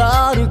わ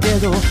かるけ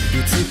どい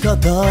つか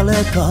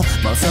誰か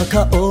まさ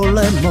か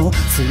俺も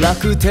辛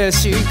くて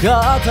仕方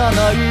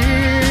ない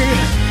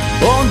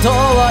本当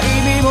は意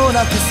味も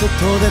なく外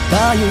出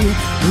たい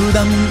普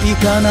段行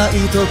かない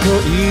とこ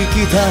行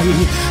きたい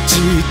事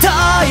態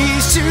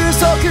収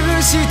束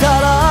した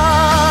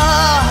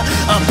ら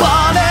暴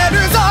れ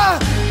るぞ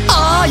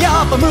あ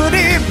やっぱ無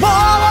理も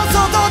う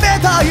外出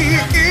たい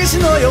意志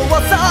の弱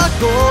さ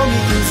ゴミ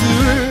く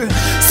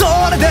ずそ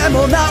れで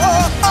もな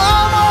お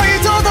思い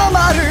とど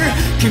まる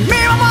君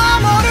を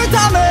守る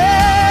ため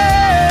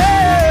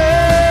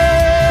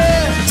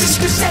自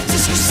粛して自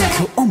粛して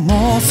今日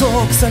も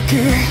即先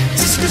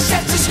自粛して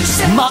自粛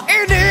して毎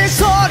日一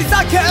人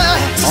酒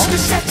自粛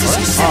して自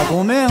粛して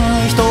ごめん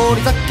一人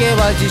酒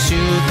は自粛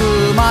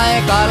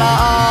前か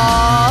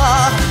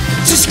ら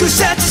自粛し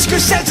て自粛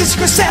して自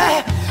粛して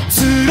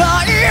辛い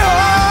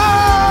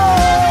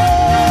よ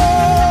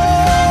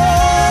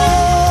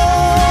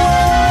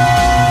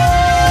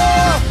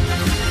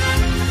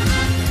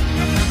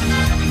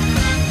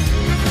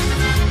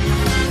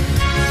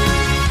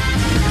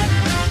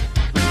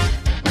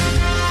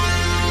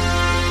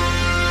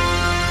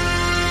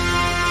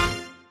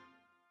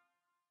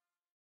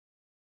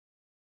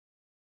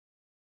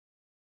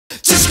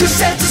自粛し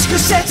て自粛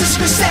して自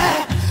粛して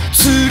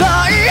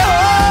辛いよ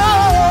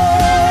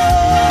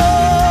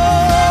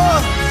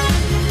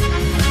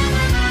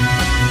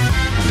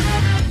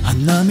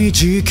花見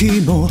時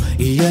期も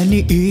家に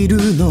い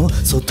るの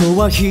外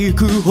は引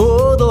く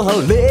ほど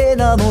晴れ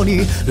なのに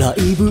ラ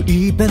イブ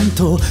イベン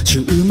ト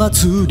週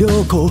末旅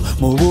行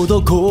もう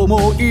どこ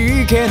も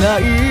行けな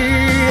い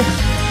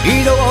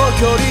移動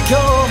距離今日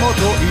も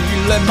トイ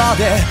レま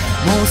で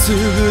もうすぐ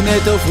ネ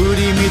トフ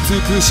リ見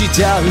尽くし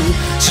ちゃう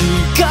仕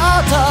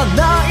方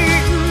ない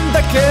ん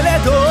だけれ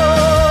ど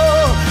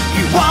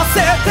言わせ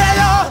て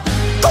よ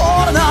コ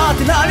ロナっ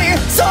て何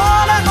それ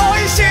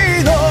美味し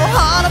いの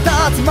腹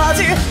立つマ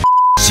ジ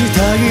し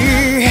たい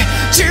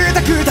自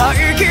宅待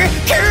機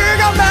気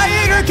がない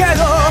るけど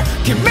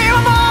君を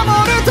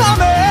守るた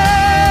め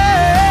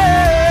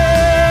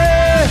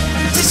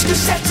自粛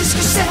して自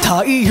粛して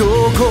太陽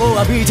光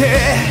浴びて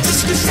自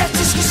粛して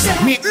自粛し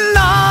てみん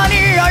なに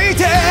会い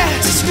て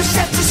自粛して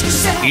自粛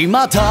して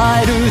今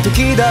耐える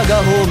時だが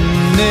本音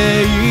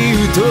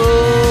言うと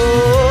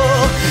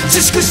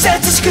自粛して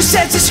自粛し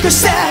て自粛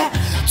して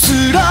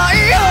辛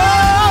いよ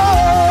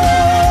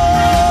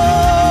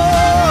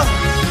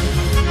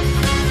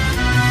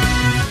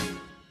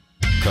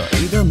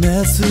買いだ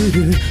めす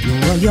るの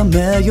はや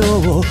めよ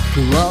う不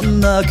安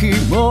な気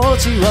持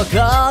ちわ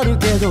かる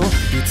けどい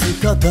つ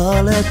か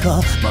誰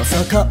かま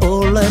さか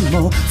俺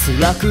も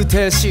辛く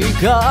て仕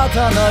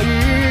方ない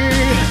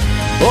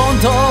本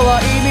当は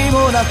意味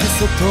もなく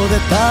外出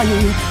たい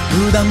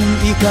普段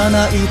行か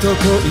ないとこ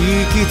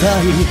行き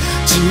たい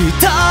事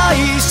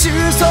態収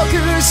束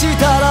し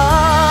た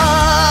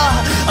ら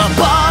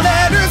暴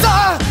れるぞ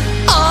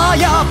あ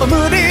やっぱ無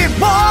理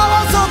も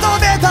う外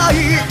出たい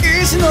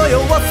意志の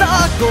弱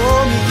さゴ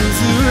ミく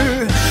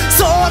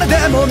ずそれ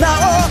でもな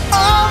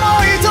お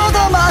思いと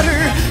どまる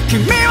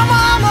君を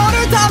守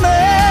るため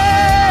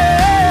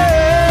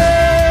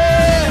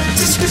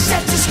自粛して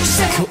自粛し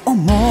て今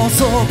日も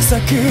即先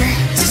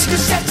自粛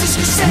して自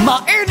粛して毎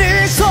日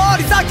一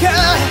人酒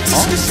自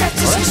粛して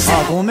自粛し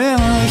てごめん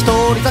一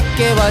人酒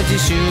は自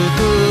粛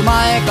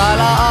前か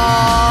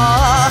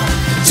ら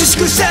自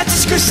粛して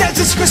自粛して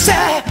自粛して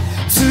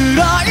辛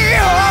い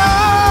よ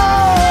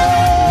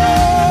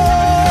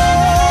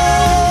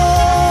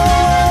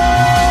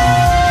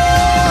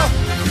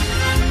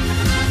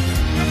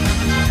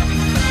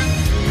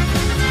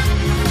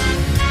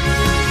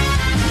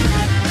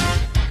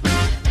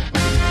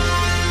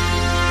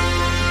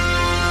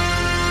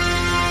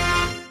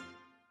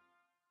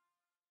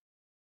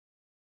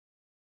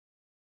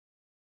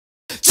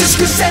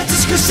して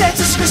自粛して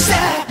自粛して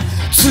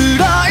辛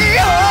い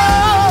よ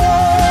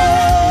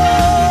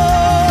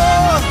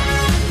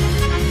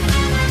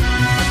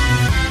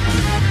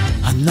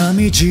花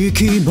見時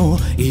期も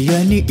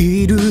家に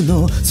いる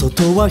の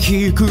外は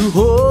引く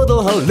ほ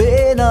ど晴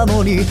れな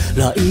のに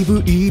ライ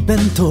ブイベン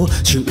ト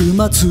週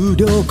末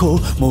旅行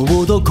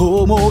もうど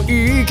こも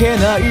行け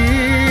ない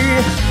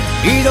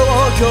移動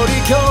距離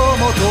今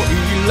日もト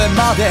イレ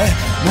ま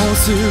でもう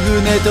す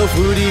ぐネト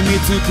フリ見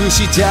尽く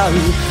しちゃう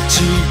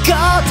仕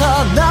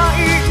方な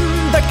い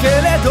んだけれ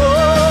ど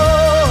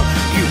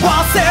言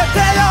わせ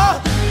て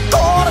よコ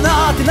ロ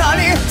ナって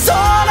何そ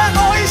れ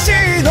美味し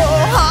いの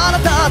腹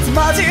立つ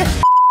マジ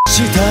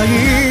したい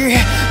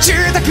自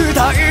宅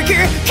待機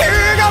気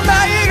がめ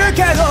いる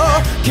けど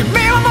君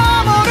を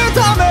守る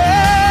ため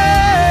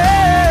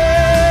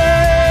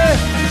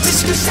自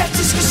粛して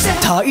自粛して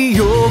太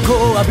陽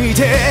光浴び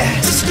て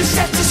自粛し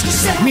て自粛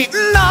してみ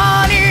ん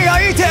なに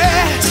会いて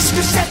自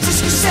粛して自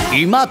粛し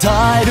て今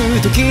耐え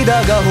る時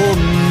だが本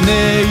音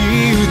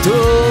言うと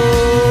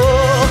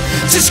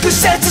自粛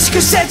して自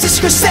粛して自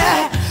粛して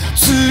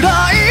辛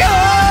いよ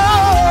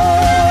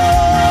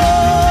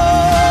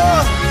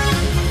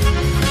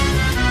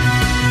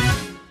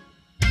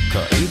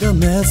買いだ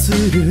めす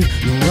るの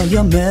は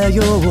やめ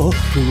よう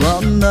不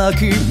安な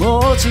気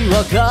持ち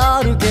わ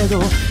かるけど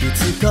い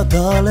つか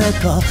誰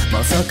か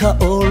まさか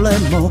俺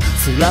も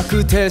辛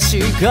くて仕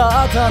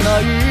方な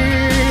い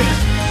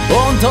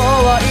本当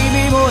は意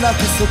味もな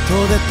く外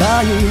出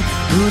たい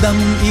普段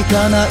行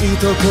かない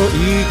とこ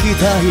行き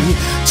たい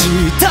事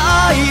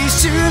態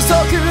収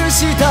束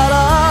したら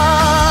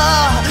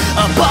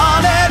暴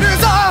れる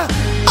ぞ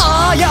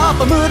あやっ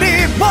ぱ無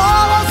理も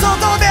う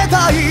外出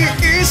たい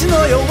意志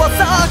の弱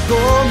さゴ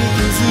ミ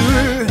くず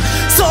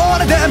そ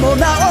れでも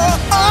な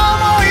お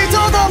思いと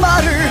ど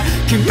まる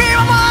君を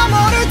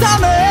守るた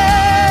め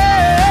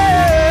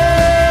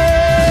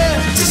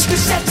自粛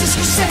して自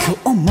粛して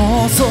今日も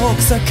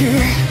即先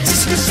自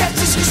粛して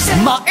自粛して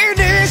毎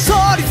日一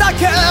人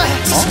酒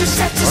自粛し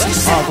て自粛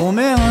してご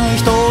めん一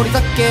人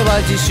酒は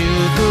自粛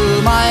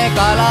前か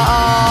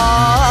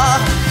ら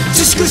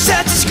自粛して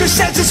自粛し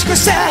て自粛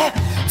して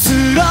辛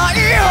い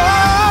よ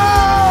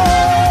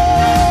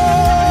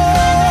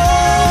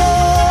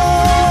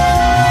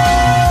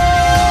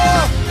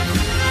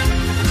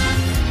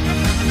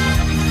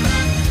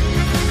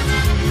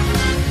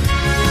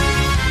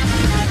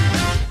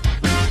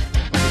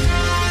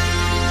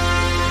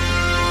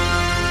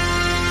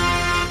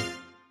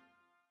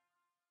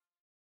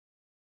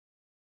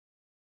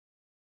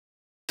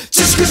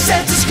自粛して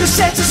自粛し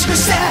て自粛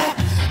して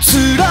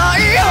辛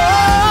いよ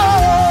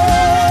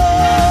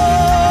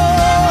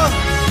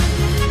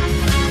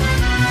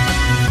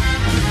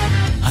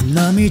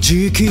花見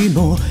時期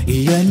も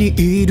家に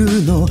い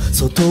るの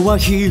外は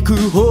引く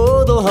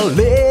ほど晴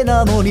れ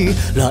なのに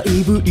ラ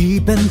イブイ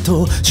ベン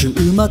ト週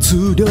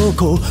末旅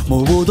行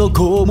もうど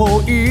こ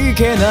も行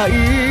けない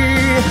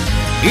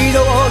移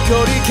動距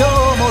離今日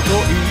もト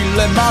イ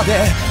レま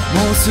で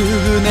もうすぐ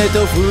ネ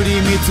トフ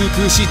リ見尽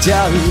くしち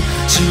ゃう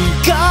仕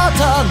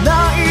方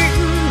ない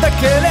んだ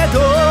けれど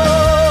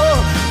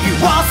言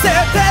わせ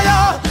て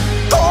よ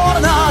コロ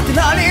ナって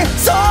何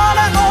それ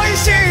美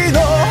味しいの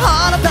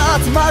腹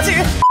立つマジ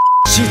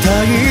し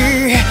たい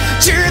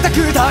自宅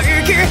待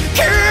機気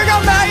が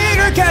めい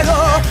るけど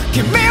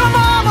君を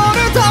守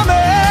るため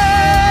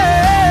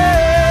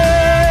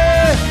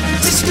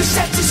自粛し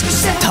て自粛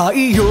して太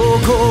陽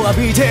光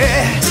浴びて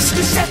自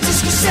粛して自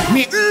粛して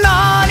みん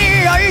なに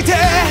会いて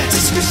自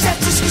粛して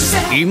自粛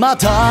して今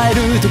耐え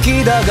る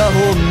時だが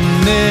本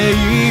音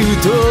言う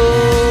と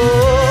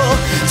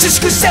自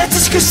粛して自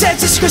粛して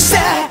自粛して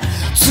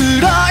辛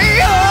い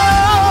よ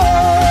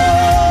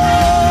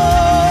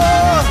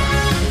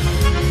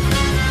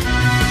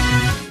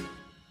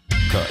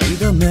買い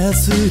だめ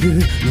する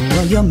の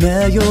はや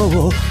めよ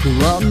う不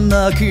安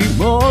な気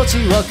持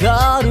ちわ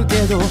かるけ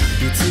どい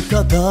つ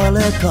か誰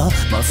か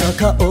まさ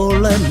か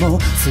俺も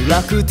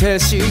辛くて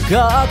仕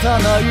方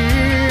ない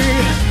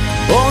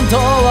本当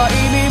は意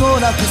味も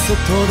なく外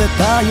出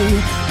たい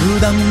普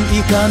段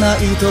行かない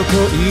とこ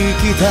行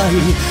きたい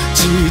事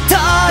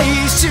態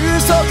収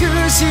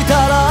束し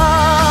た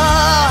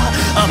ら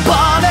暴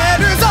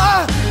れるぞ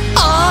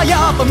あ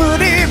やっぱ無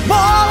理も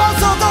う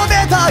外出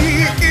たい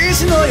意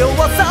志の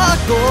弱さ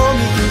ゴ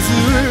ミく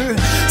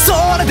ずそ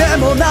れで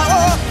もな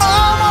お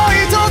思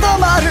いとど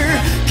まる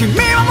君を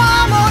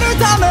守る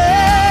ため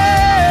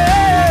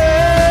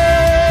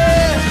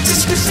自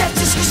粛して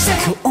自粛して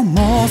今日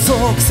も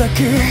即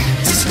先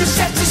自粛し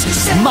て自粛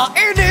して毎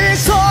日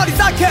一人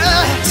酒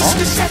自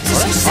粛して自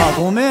粛し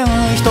てごめん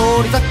一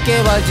人酒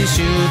は自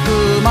粛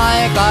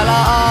前か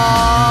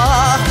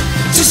ら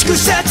自粛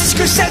して自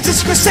粛して自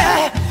粛して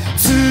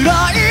辛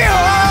いよ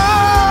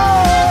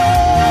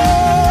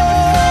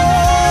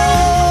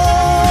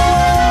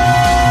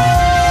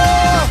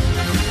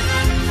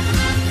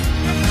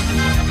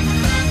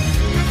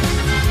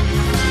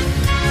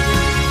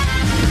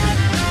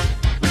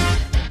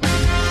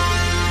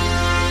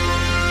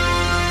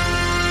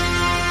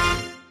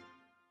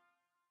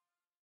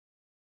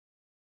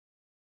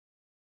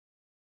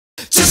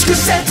自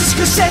して自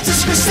粛して自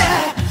粛して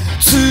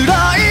辛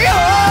いよ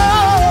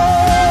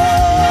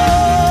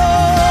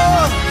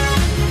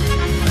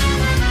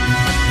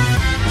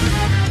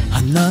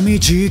花見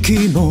時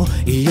期も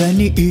家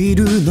にい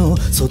るの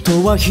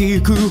外は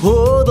引く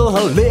ほど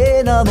晴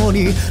れなの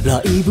に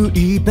ライブ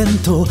イベン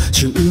ト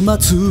週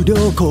末旅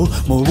行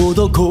もう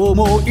どこ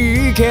も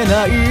行け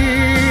ない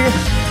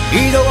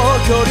移動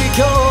距離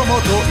今日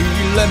もト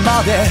イレ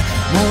まで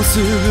もうす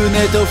ぐ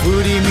ネト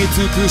フリ見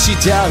尽くし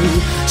ちゃう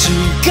仕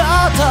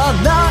方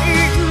ない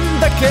ん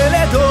だけれ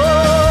ど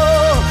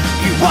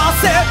言わ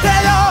せて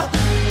よ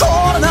コ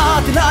ロ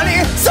ナって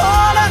何そ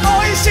れ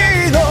美味し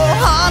いの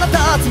腹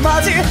立つマ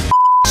ジ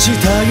し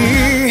たい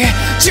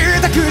住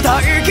宅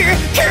待機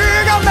休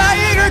がない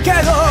るけ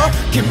ど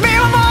君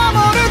を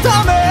守る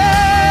ため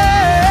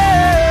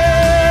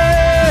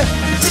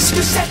自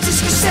粛して自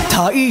粛して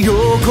太陽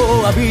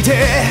光浴びて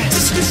自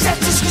粛して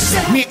自粛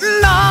してみ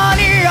んな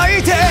に会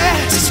いて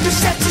自粛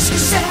して自粛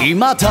して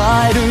今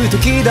耐える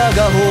時だ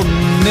が本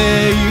音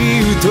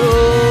言うと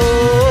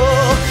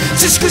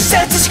自粛して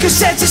自粛し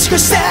て自粛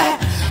して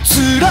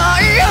辛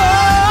いよ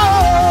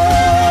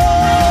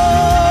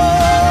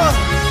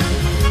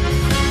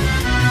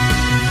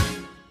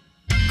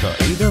買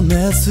いだ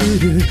めす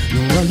るの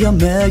はや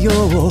めよ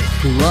う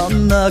不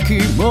安な気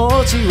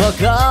持ちわ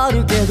か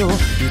るけどい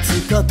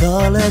つか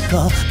誰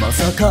かま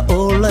さか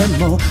俺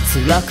も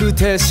辛く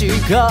て仕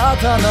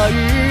方ない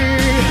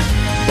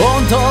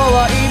本当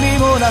は意味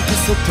もなく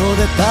外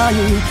出たい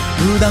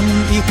普段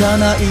行か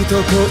ないと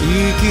こ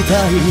行き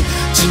たい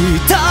事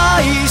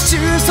態収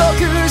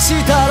束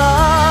したら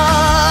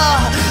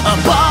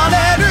暴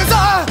れるぞ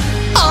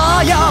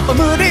あやっぱ無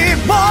理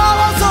も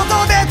う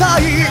外出た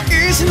い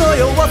意志の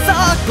弱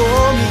さゴ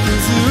ミく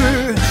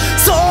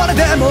ずそれ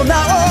でもな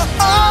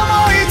お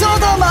思いと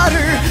どまる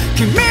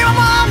君を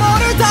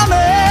守るため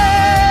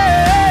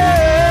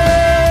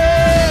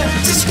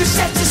自粛し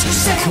て自粛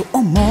して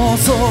今日も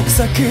即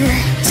先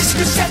自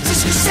粛して自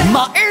粛して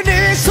毎日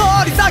一人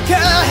酒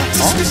自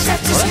粛して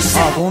自粛し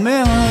てご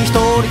めん一人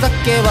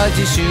酒は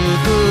自粛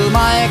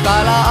前か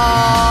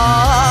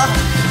ら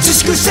自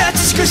粛して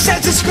自粛して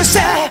自粛して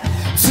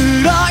辛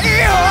い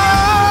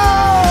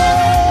よ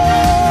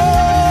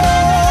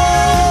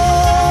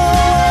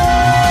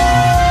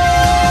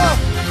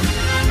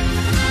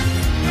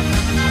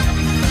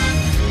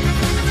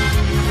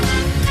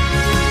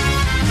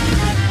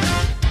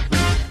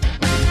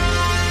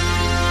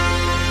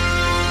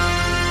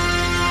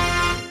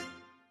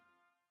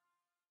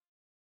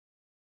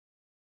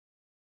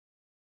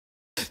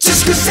自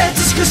粛して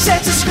自粛して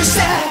自粛し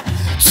て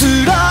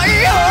辛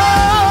いよ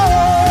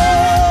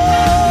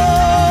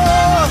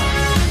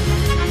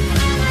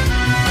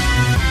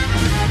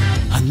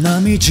花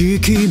見時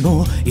期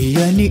も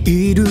家に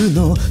いる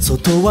の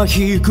外は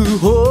引く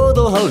ほ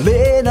ど晴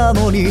れな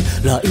のに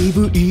ライ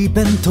ブイ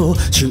ベント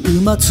週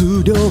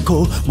末旅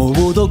行も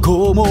うど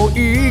こも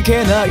行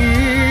けない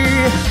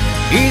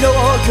移動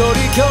距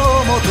離今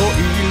日もト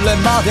イレ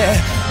まで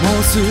も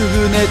うすぐ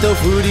ネト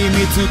フリ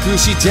見尽く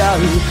しちゃう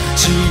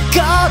仕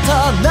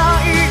方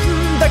ない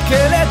んだけれ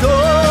ど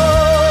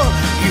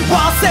言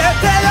わせ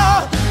てよ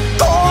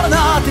コロ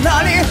ナって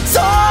何そ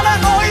れ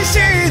美味し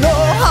いの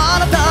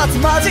腹立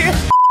つマジ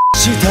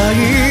したい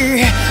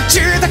住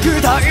宅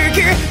待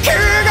機休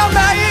が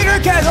ないる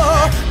けど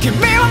君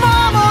を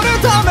守る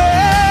ため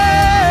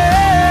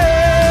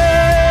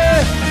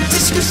自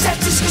粛して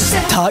自粛して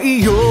太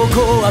陽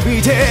光浴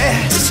びて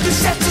自粛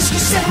して自粛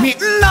してみ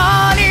ん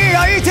なに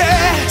会いて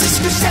自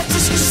粛して自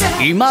粛し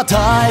て今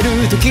耐え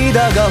る時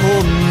だが本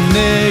音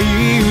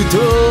言うと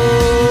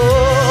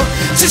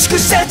自粛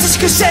して自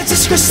粛して自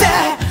粛して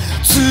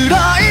辛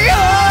いよ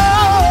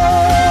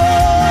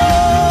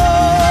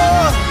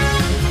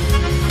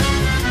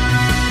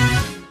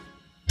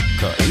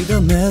買いだ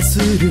めす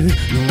るの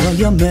は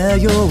やめ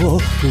よう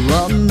不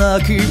安な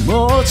気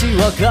持ち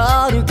わ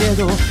かるけ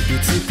どい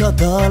つか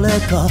誰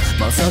か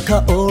まさ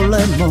か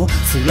俺も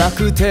辛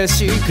くて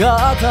仕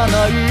方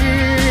ない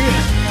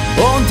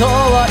本当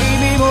は意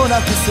味も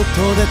なく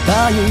外出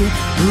たい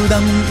普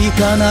段行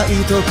かない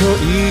とこ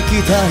行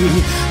きたい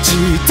事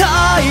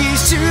態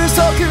収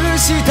束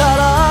した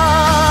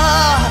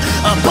ら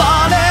暴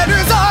れ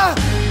るぞ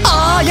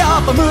あや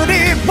っぱ無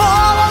理も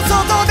う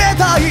外出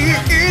たい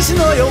意志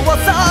の弱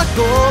さ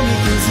ゴミ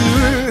く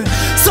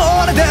ずそ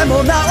れで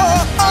もな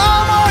お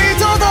思い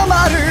とど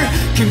まる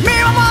君を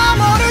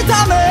守る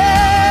ため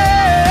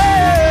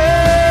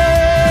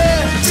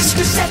自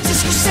粛して自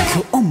粛して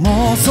今日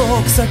も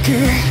即先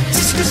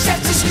自粛して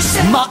自粛し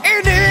て毎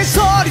日一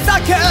人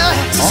酒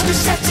自粛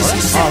して自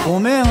粛してご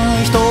めん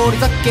一人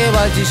酒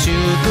は自粛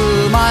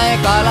前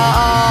か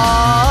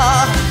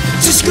ら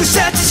自粛して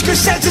自粛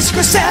して自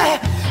粛して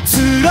辛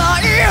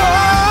い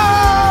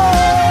よ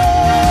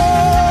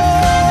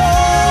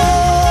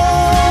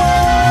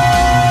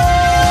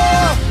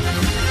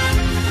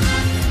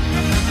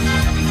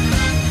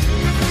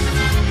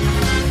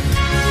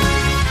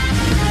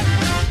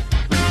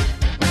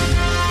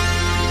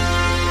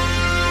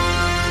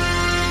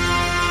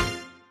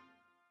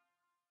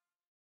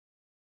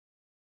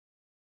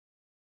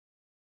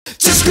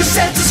し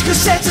て自粛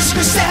して自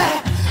粛して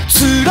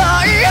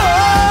辛いよ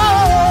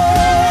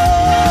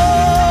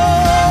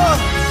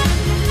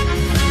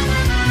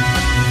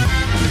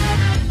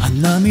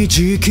花見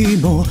時期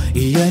も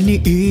家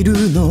にい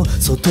るの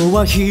外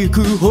は引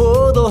く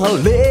ほど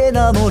晴れ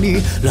なのに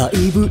ラ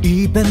イブ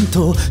イベン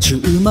ト週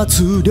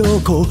末旅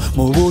行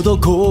もうど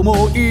こ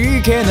も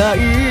行けない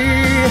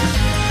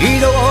移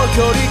動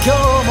距離今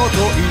日もト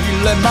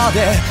イレま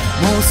で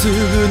もうすぐ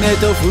ネ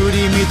トフ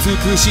リ見尽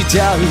くしち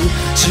ゃう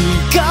仕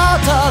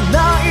方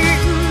ない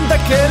んだ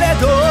けれ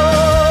ど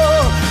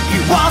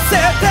言わせ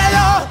て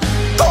よ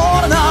コ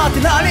ロナって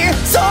何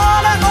それ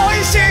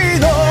美味しい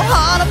の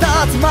腹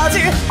立つマジ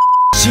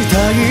し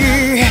たい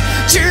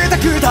自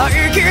宅待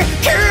機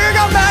気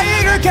がない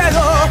るけど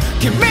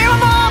君を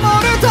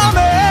守るため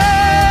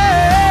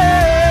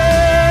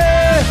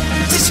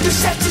自粛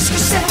して自粛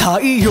して太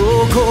陽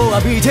光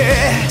浴びて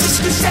自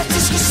粛して自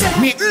粛して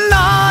みん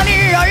なに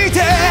会いて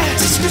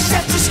自粛して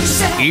自粛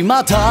して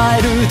今耐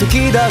える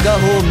時だが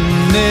本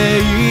音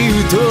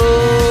言うと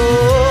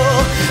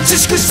自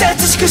粛して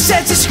自粛して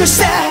自粛し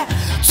て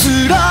辛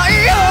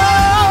いよ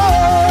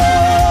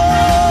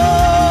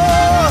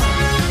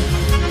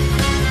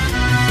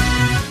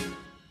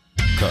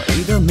買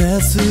いだ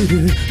めす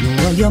るの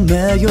はや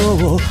めよ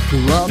う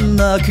不安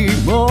な気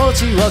持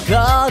ちわ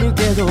かる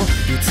けどい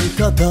つ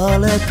か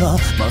誰か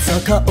まさ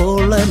か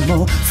俺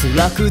も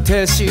辛く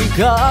て仕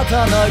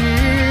方ない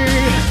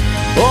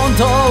本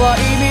当は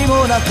意味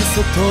もなく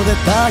外出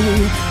たい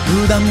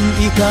普段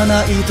行か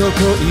ないとこ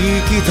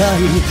行きた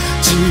い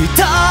事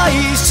態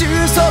収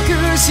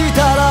束し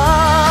たら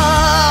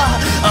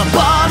暴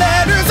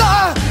れるぞ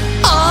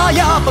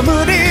やっぱ無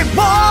理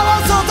も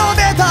う外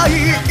出た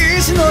い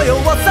意志の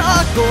弱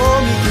さゴ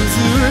ミく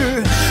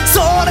ずそ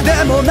れで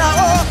もな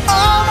お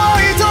思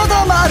いと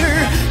どまる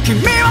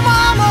君を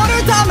守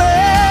るため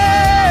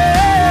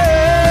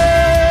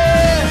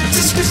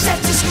自粛して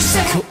自粛して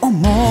今日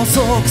も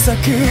即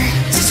先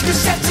自粛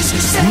して自粛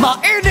して毎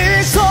日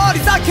一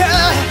人だけ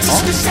自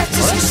粛して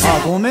自粛して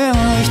ごめん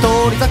一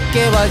人だ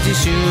けは自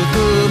粛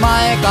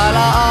前か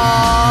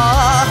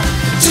ら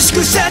自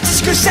粛して自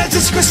粛して自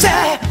粛して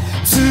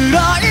辛い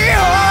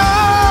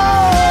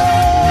よ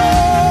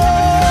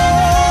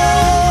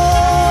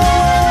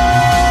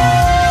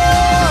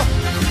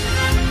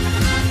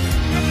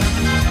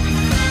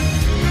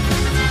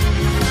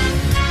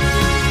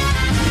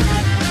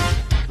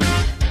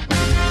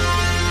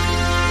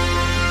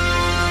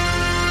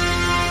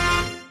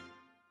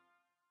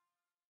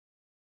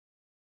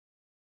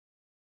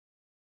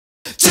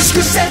自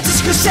粛して自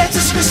粛して自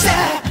粛して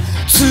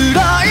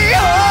辛いよ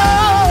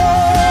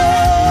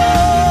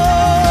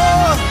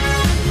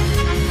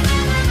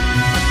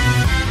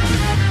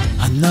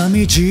花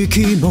見時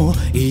期も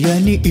家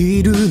に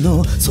いる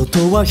の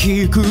外は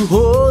引く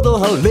ほど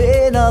晴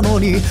れなの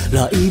に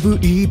ライブ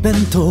イベン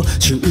ト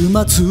週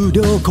末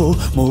旅行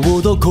も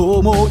うど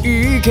こも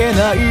行け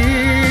ない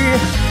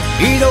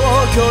移動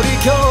距離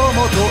今日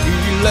もト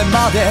イレ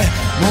まで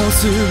もう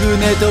すぐ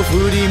ネト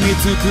フリ見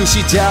尽く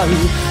しちゃう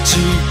仕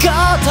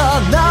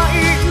方な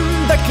い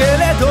んだけ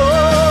れど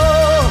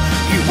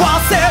言わ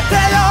せて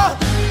よ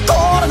コ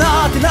ロ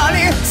ナって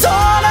何それ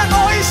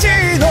美味し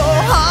いの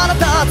腹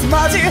立つ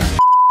マジ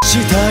し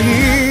たい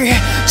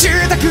自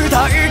宅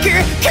待機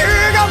気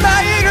が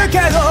ないるけ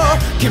ど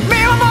君を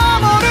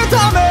守る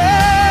ため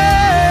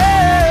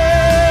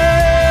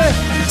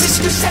自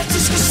粛して自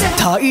粛して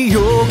太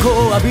陽光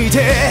浴びて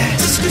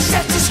自粛して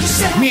自粛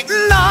してみ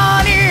ん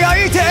なに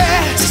会いて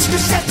自粛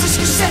して自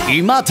粛して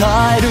今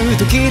耐える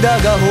時だ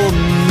が本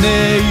音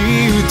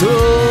言うと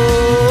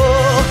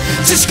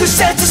自粛し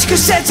て自粛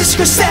して自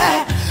粛して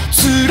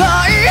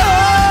辛いよ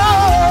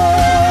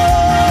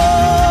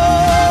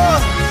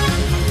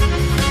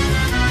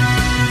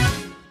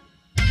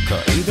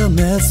買いだ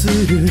めす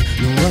るの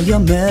はや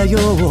めよ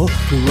う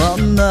不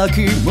安な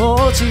気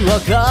持ちわ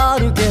か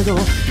るけどい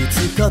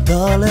つか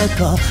誰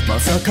かま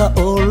さか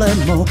俺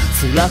も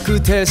辛く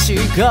て仕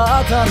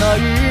方ない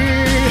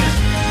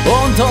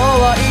本当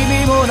は意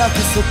味もなく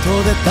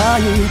外出た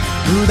い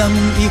普段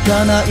行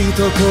かない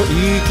とこ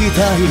行き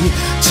たい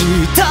事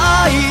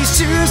態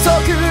収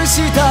束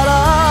した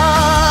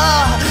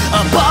ら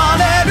暴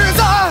れる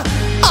ぞ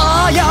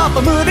やっ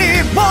ぱ無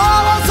理も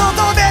う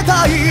外出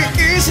たい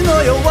意志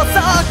の弱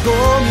さゴ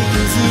ミく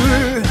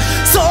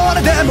ずそ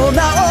れでも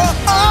な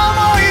お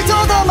思いと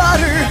どま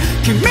る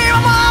君を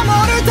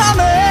守るた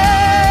め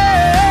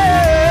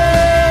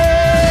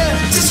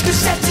自粛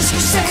して自粛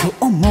して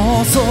今日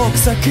も即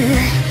先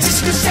自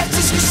粛して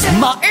自粛して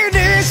毎日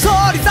一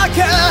人だ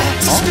け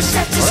自粛して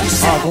自粛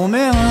してご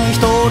めん一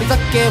人だ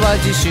けは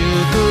自粛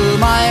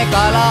前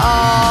か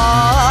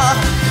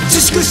ら自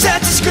粛して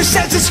自粛し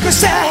て自粛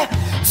して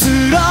辛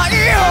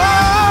い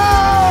よ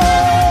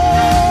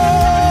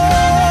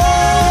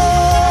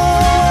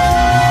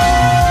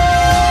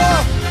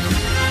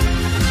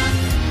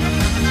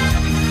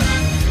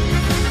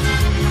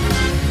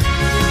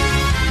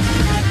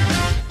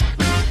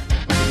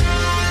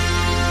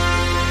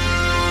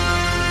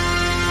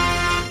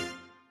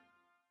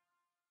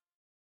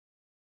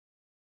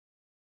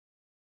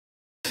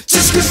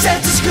粛して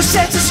自粛して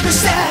自粛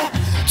して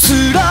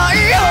辛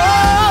いよ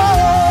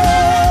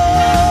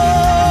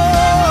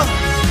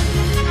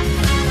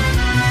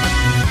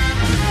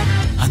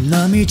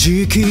花見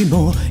時期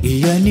も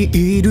家に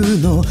いる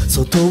の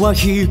外は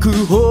引く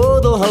ほ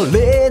ど晴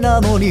れな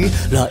のに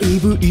ライ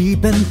ブイ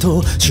ベン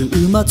ト週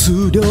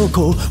末旅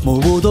行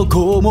もうど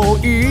こも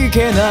行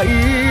けない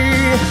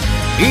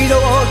移動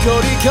距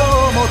離今日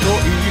もト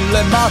イ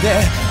レまで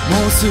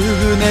もうすぐ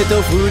ネ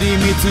トフリ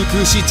見尽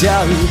くしち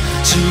ゃう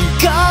仕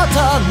方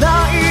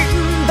ない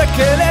んだ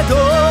けれど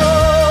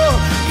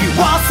言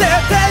わせ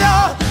て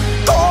よ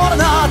コロ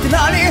ナって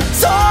何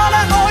それ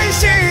美味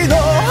しいの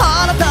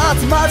腹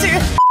立つマジ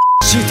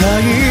した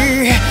い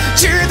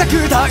自宅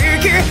待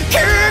機気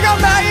が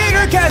ない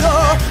るけど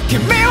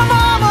君を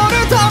守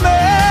るため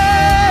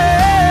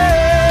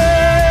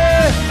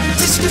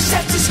自粛して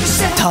自粛し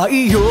て太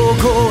陽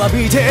光浴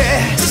びて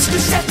自粛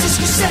して自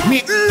粛してみ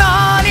ん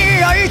なに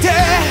会いて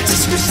自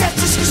粛して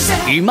自粛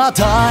して今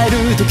耐え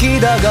る時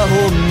だが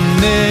本音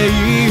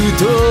言う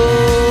と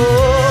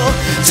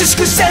自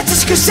粛して自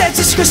粛して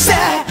自粛して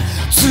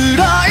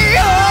辛い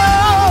よ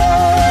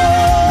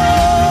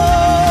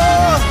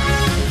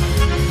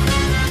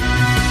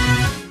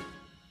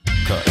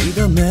買い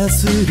だめ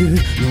するの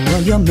は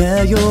やめ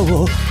よ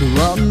う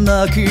不安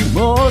な気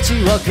持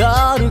ちわ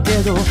かるけ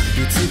どい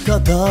つか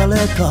誰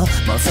か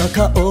まさ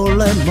か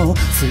俺も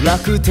辛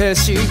くて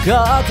仕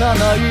方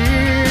ない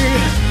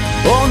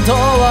本当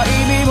は意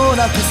味も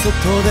なく外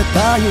出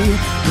たい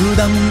普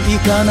段行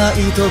かない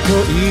とこ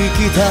行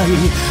きたい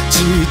事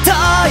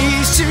態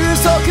収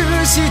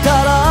束し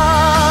たら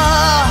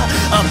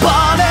暴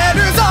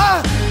れるぞ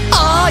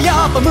ああ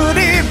やっぱ無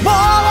理も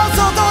う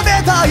外出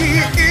たい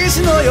意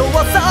志の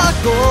弱さ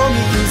ゴミ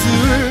く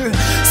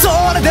ずそ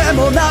れで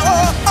もな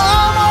お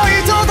思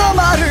いとど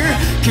まる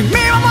君を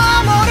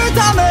守る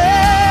ため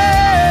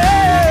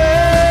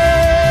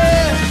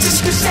自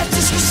粛して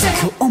自粛し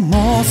て今日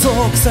も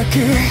即先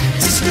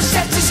自粛して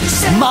自粛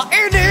して毎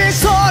日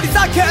一人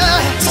だけ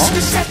自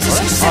粛して自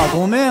粛して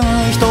ごめん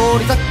一人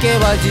だけ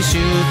は自粛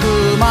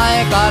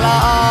前か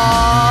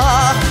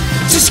ら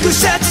自粛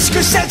して自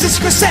粛して自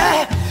粛して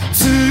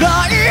辛い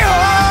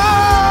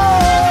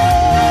よ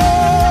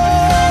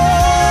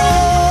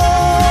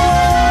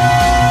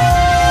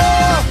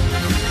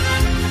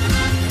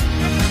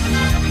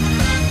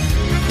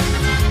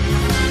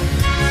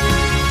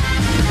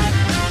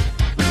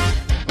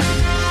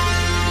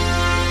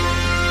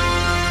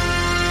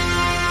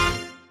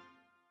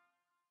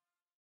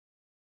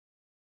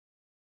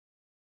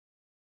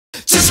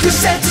自粛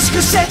して自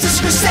粛して自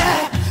粛して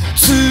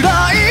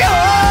辛いよ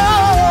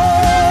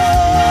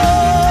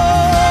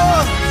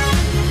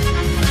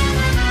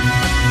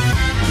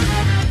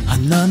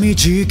花見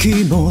時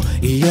期も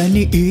家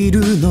にい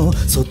るの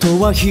外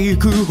は引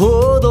く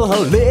ほど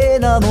晴れ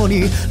なの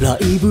にラ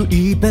イブ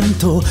イベン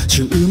ト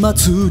週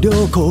末旅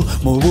行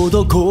もう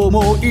どこ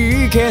も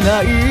行け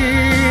ない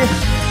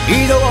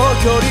移動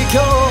距離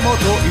今日も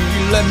ト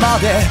イレま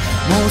で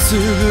もうす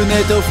ぐ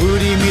ネトフ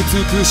リ見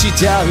尽くし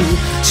ちゃう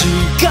仕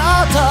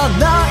方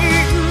ない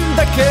ん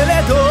だけれ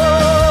ど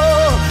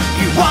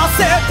言わ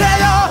せて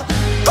よ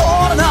コ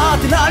ロナっ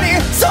て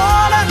何それ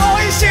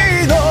美味し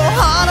いの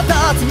腹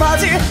立つマ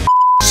ジ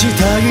し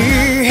たい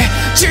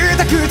自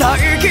宅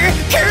待機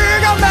気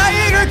がない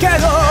るけ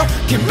ど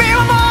君を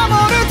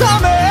守るた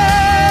め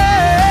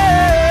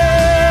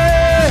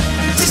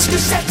自粛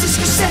して自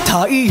粛して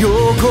太陽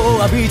光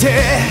浴びて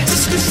自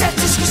粛して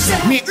自粛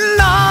してみん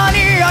なに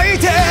会い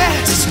て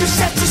自粛し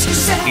て自粛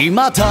して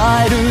今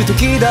耐える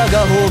時だが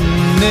本音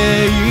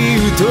言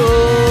うと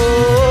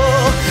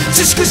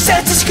自粛して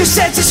自粛し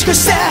て自粛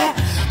して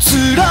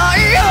辛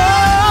いよ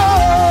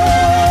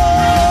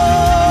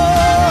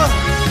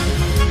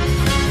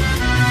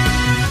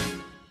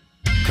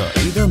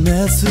買いだ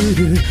めす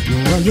るの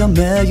はや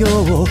めよ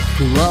う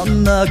不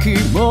安な気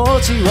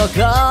持ちわ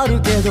かる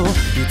けどい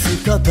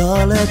つか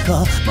誰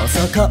かま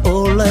さか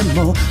俺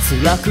も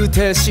辛く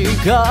て仕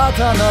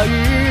方ない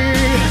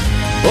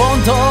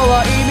本当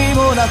は意味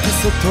もなく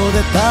外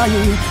出たい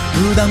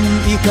普段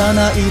行か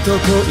ないとこ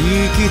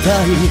行き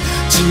たい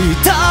事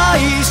態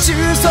収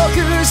束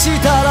し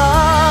た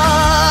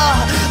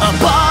ら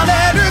暴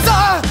れるぞ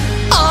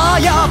ああ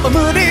やっぱ無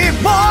理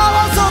も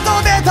う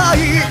外出たい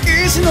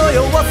意志の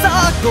弱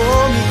さゴ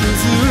ミく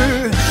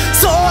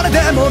ずそれで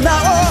もな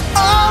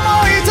お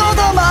思いと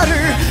どまる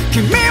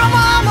君を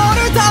守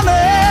るため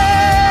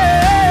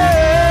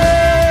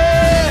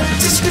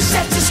自粛して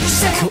自粛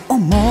して今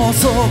日も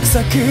即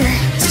先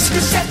自粛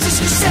して自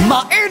粛して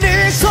毎日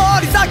一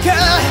人だけ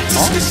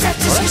自粛して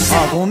自粛し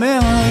てごめん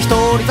一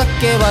人だ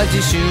けは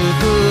自粛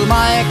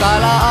前か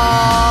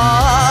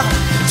ら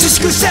自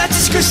粛して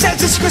自粛して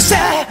自粛して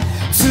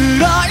辛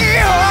い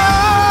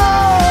よ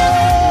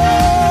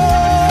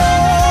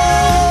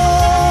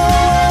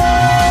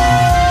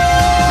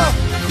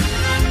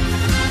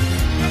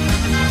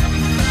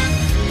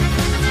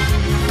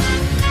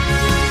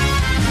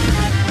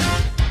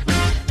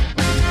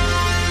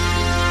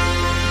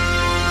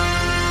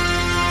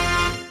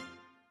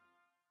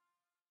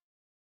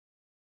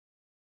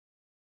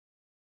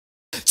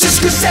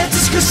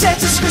粛して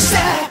自粛して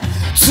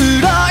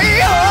辛い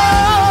よ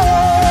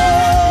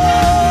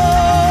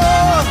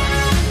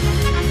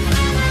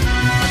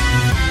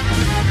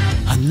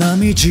花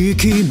見時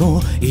期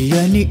も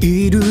家に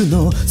いる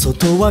の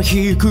外は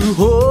引く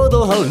ほ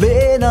ど晴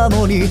れな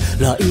のに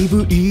ライ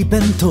ブイベ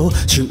ント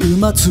週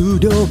末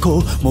旅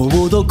行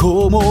もうど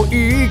こも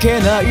行け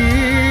ない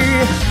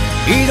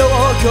移動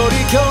距離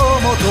今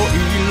日もト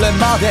イレ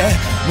ま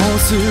でもう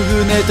すぐ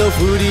寝と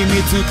振り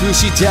見尽く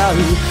しちゃう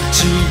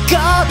仕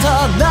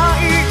方な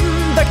い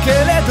んだけ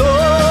れど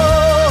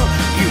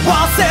言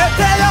わせ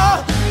て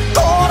よコ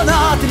ロ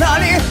ナって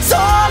何そ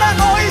れ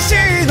美味し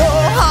いの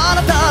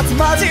腹立つ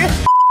マジ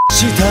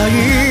したい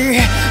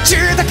自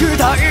宅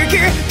待機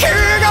気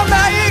がめ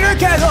いる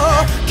けど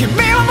君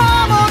を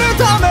守る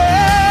ため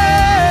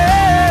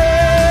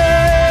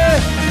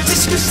自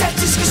粛して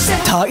自粛して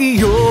太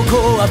陽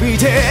光浴び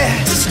て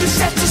自粛し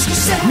て自粛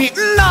してみ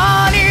ん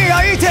なに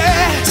会いて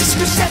自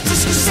粛して自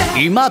粛し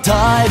て今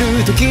耐え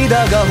る時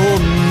だが本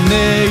音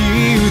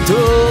言うと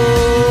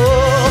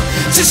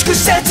自粛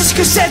して自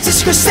粛して自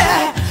粛して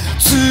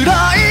辛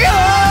いよ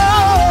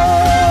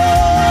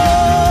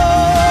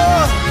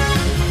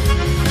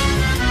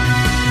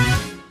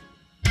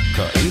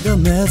買いだ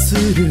めす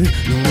るの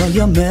は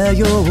やめ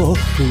よう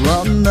不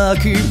安な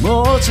気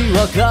持ち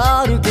わ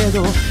かるけ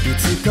どい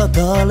つか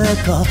誰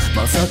か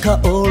まさか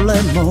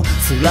俺も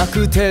辛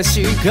くて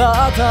仕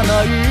方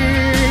ない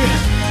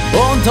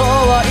本当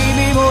は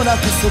意味もな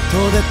く外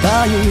出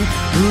たい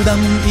普段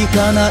行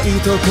かない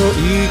とこ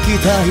行き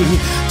たい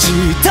事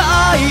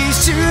態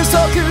収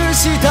束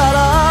した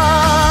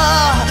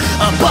ら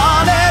暴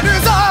れる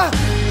ぞ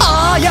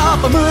あや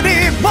っぱ無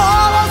理も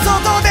う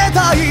外出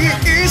たい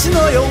意志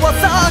の弱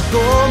さゴ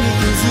ミ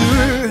く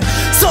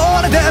ずそ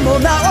れでも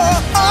な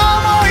お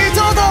思い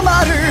とど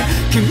まる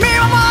君を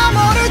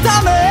守る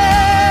ため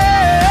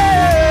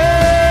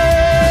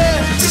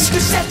自粛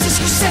して自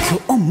粛して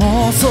今日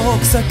も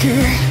即先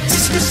自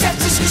粛して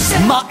自粛して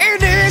毎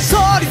日一人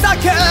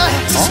酒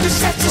自粛し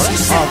て自粛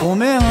してご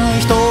めん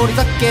一人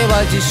酒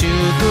は自粛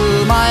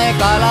前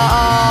か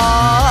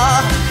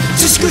ら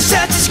自粛し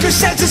て自粛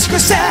して自粛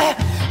して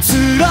辛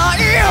い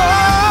よ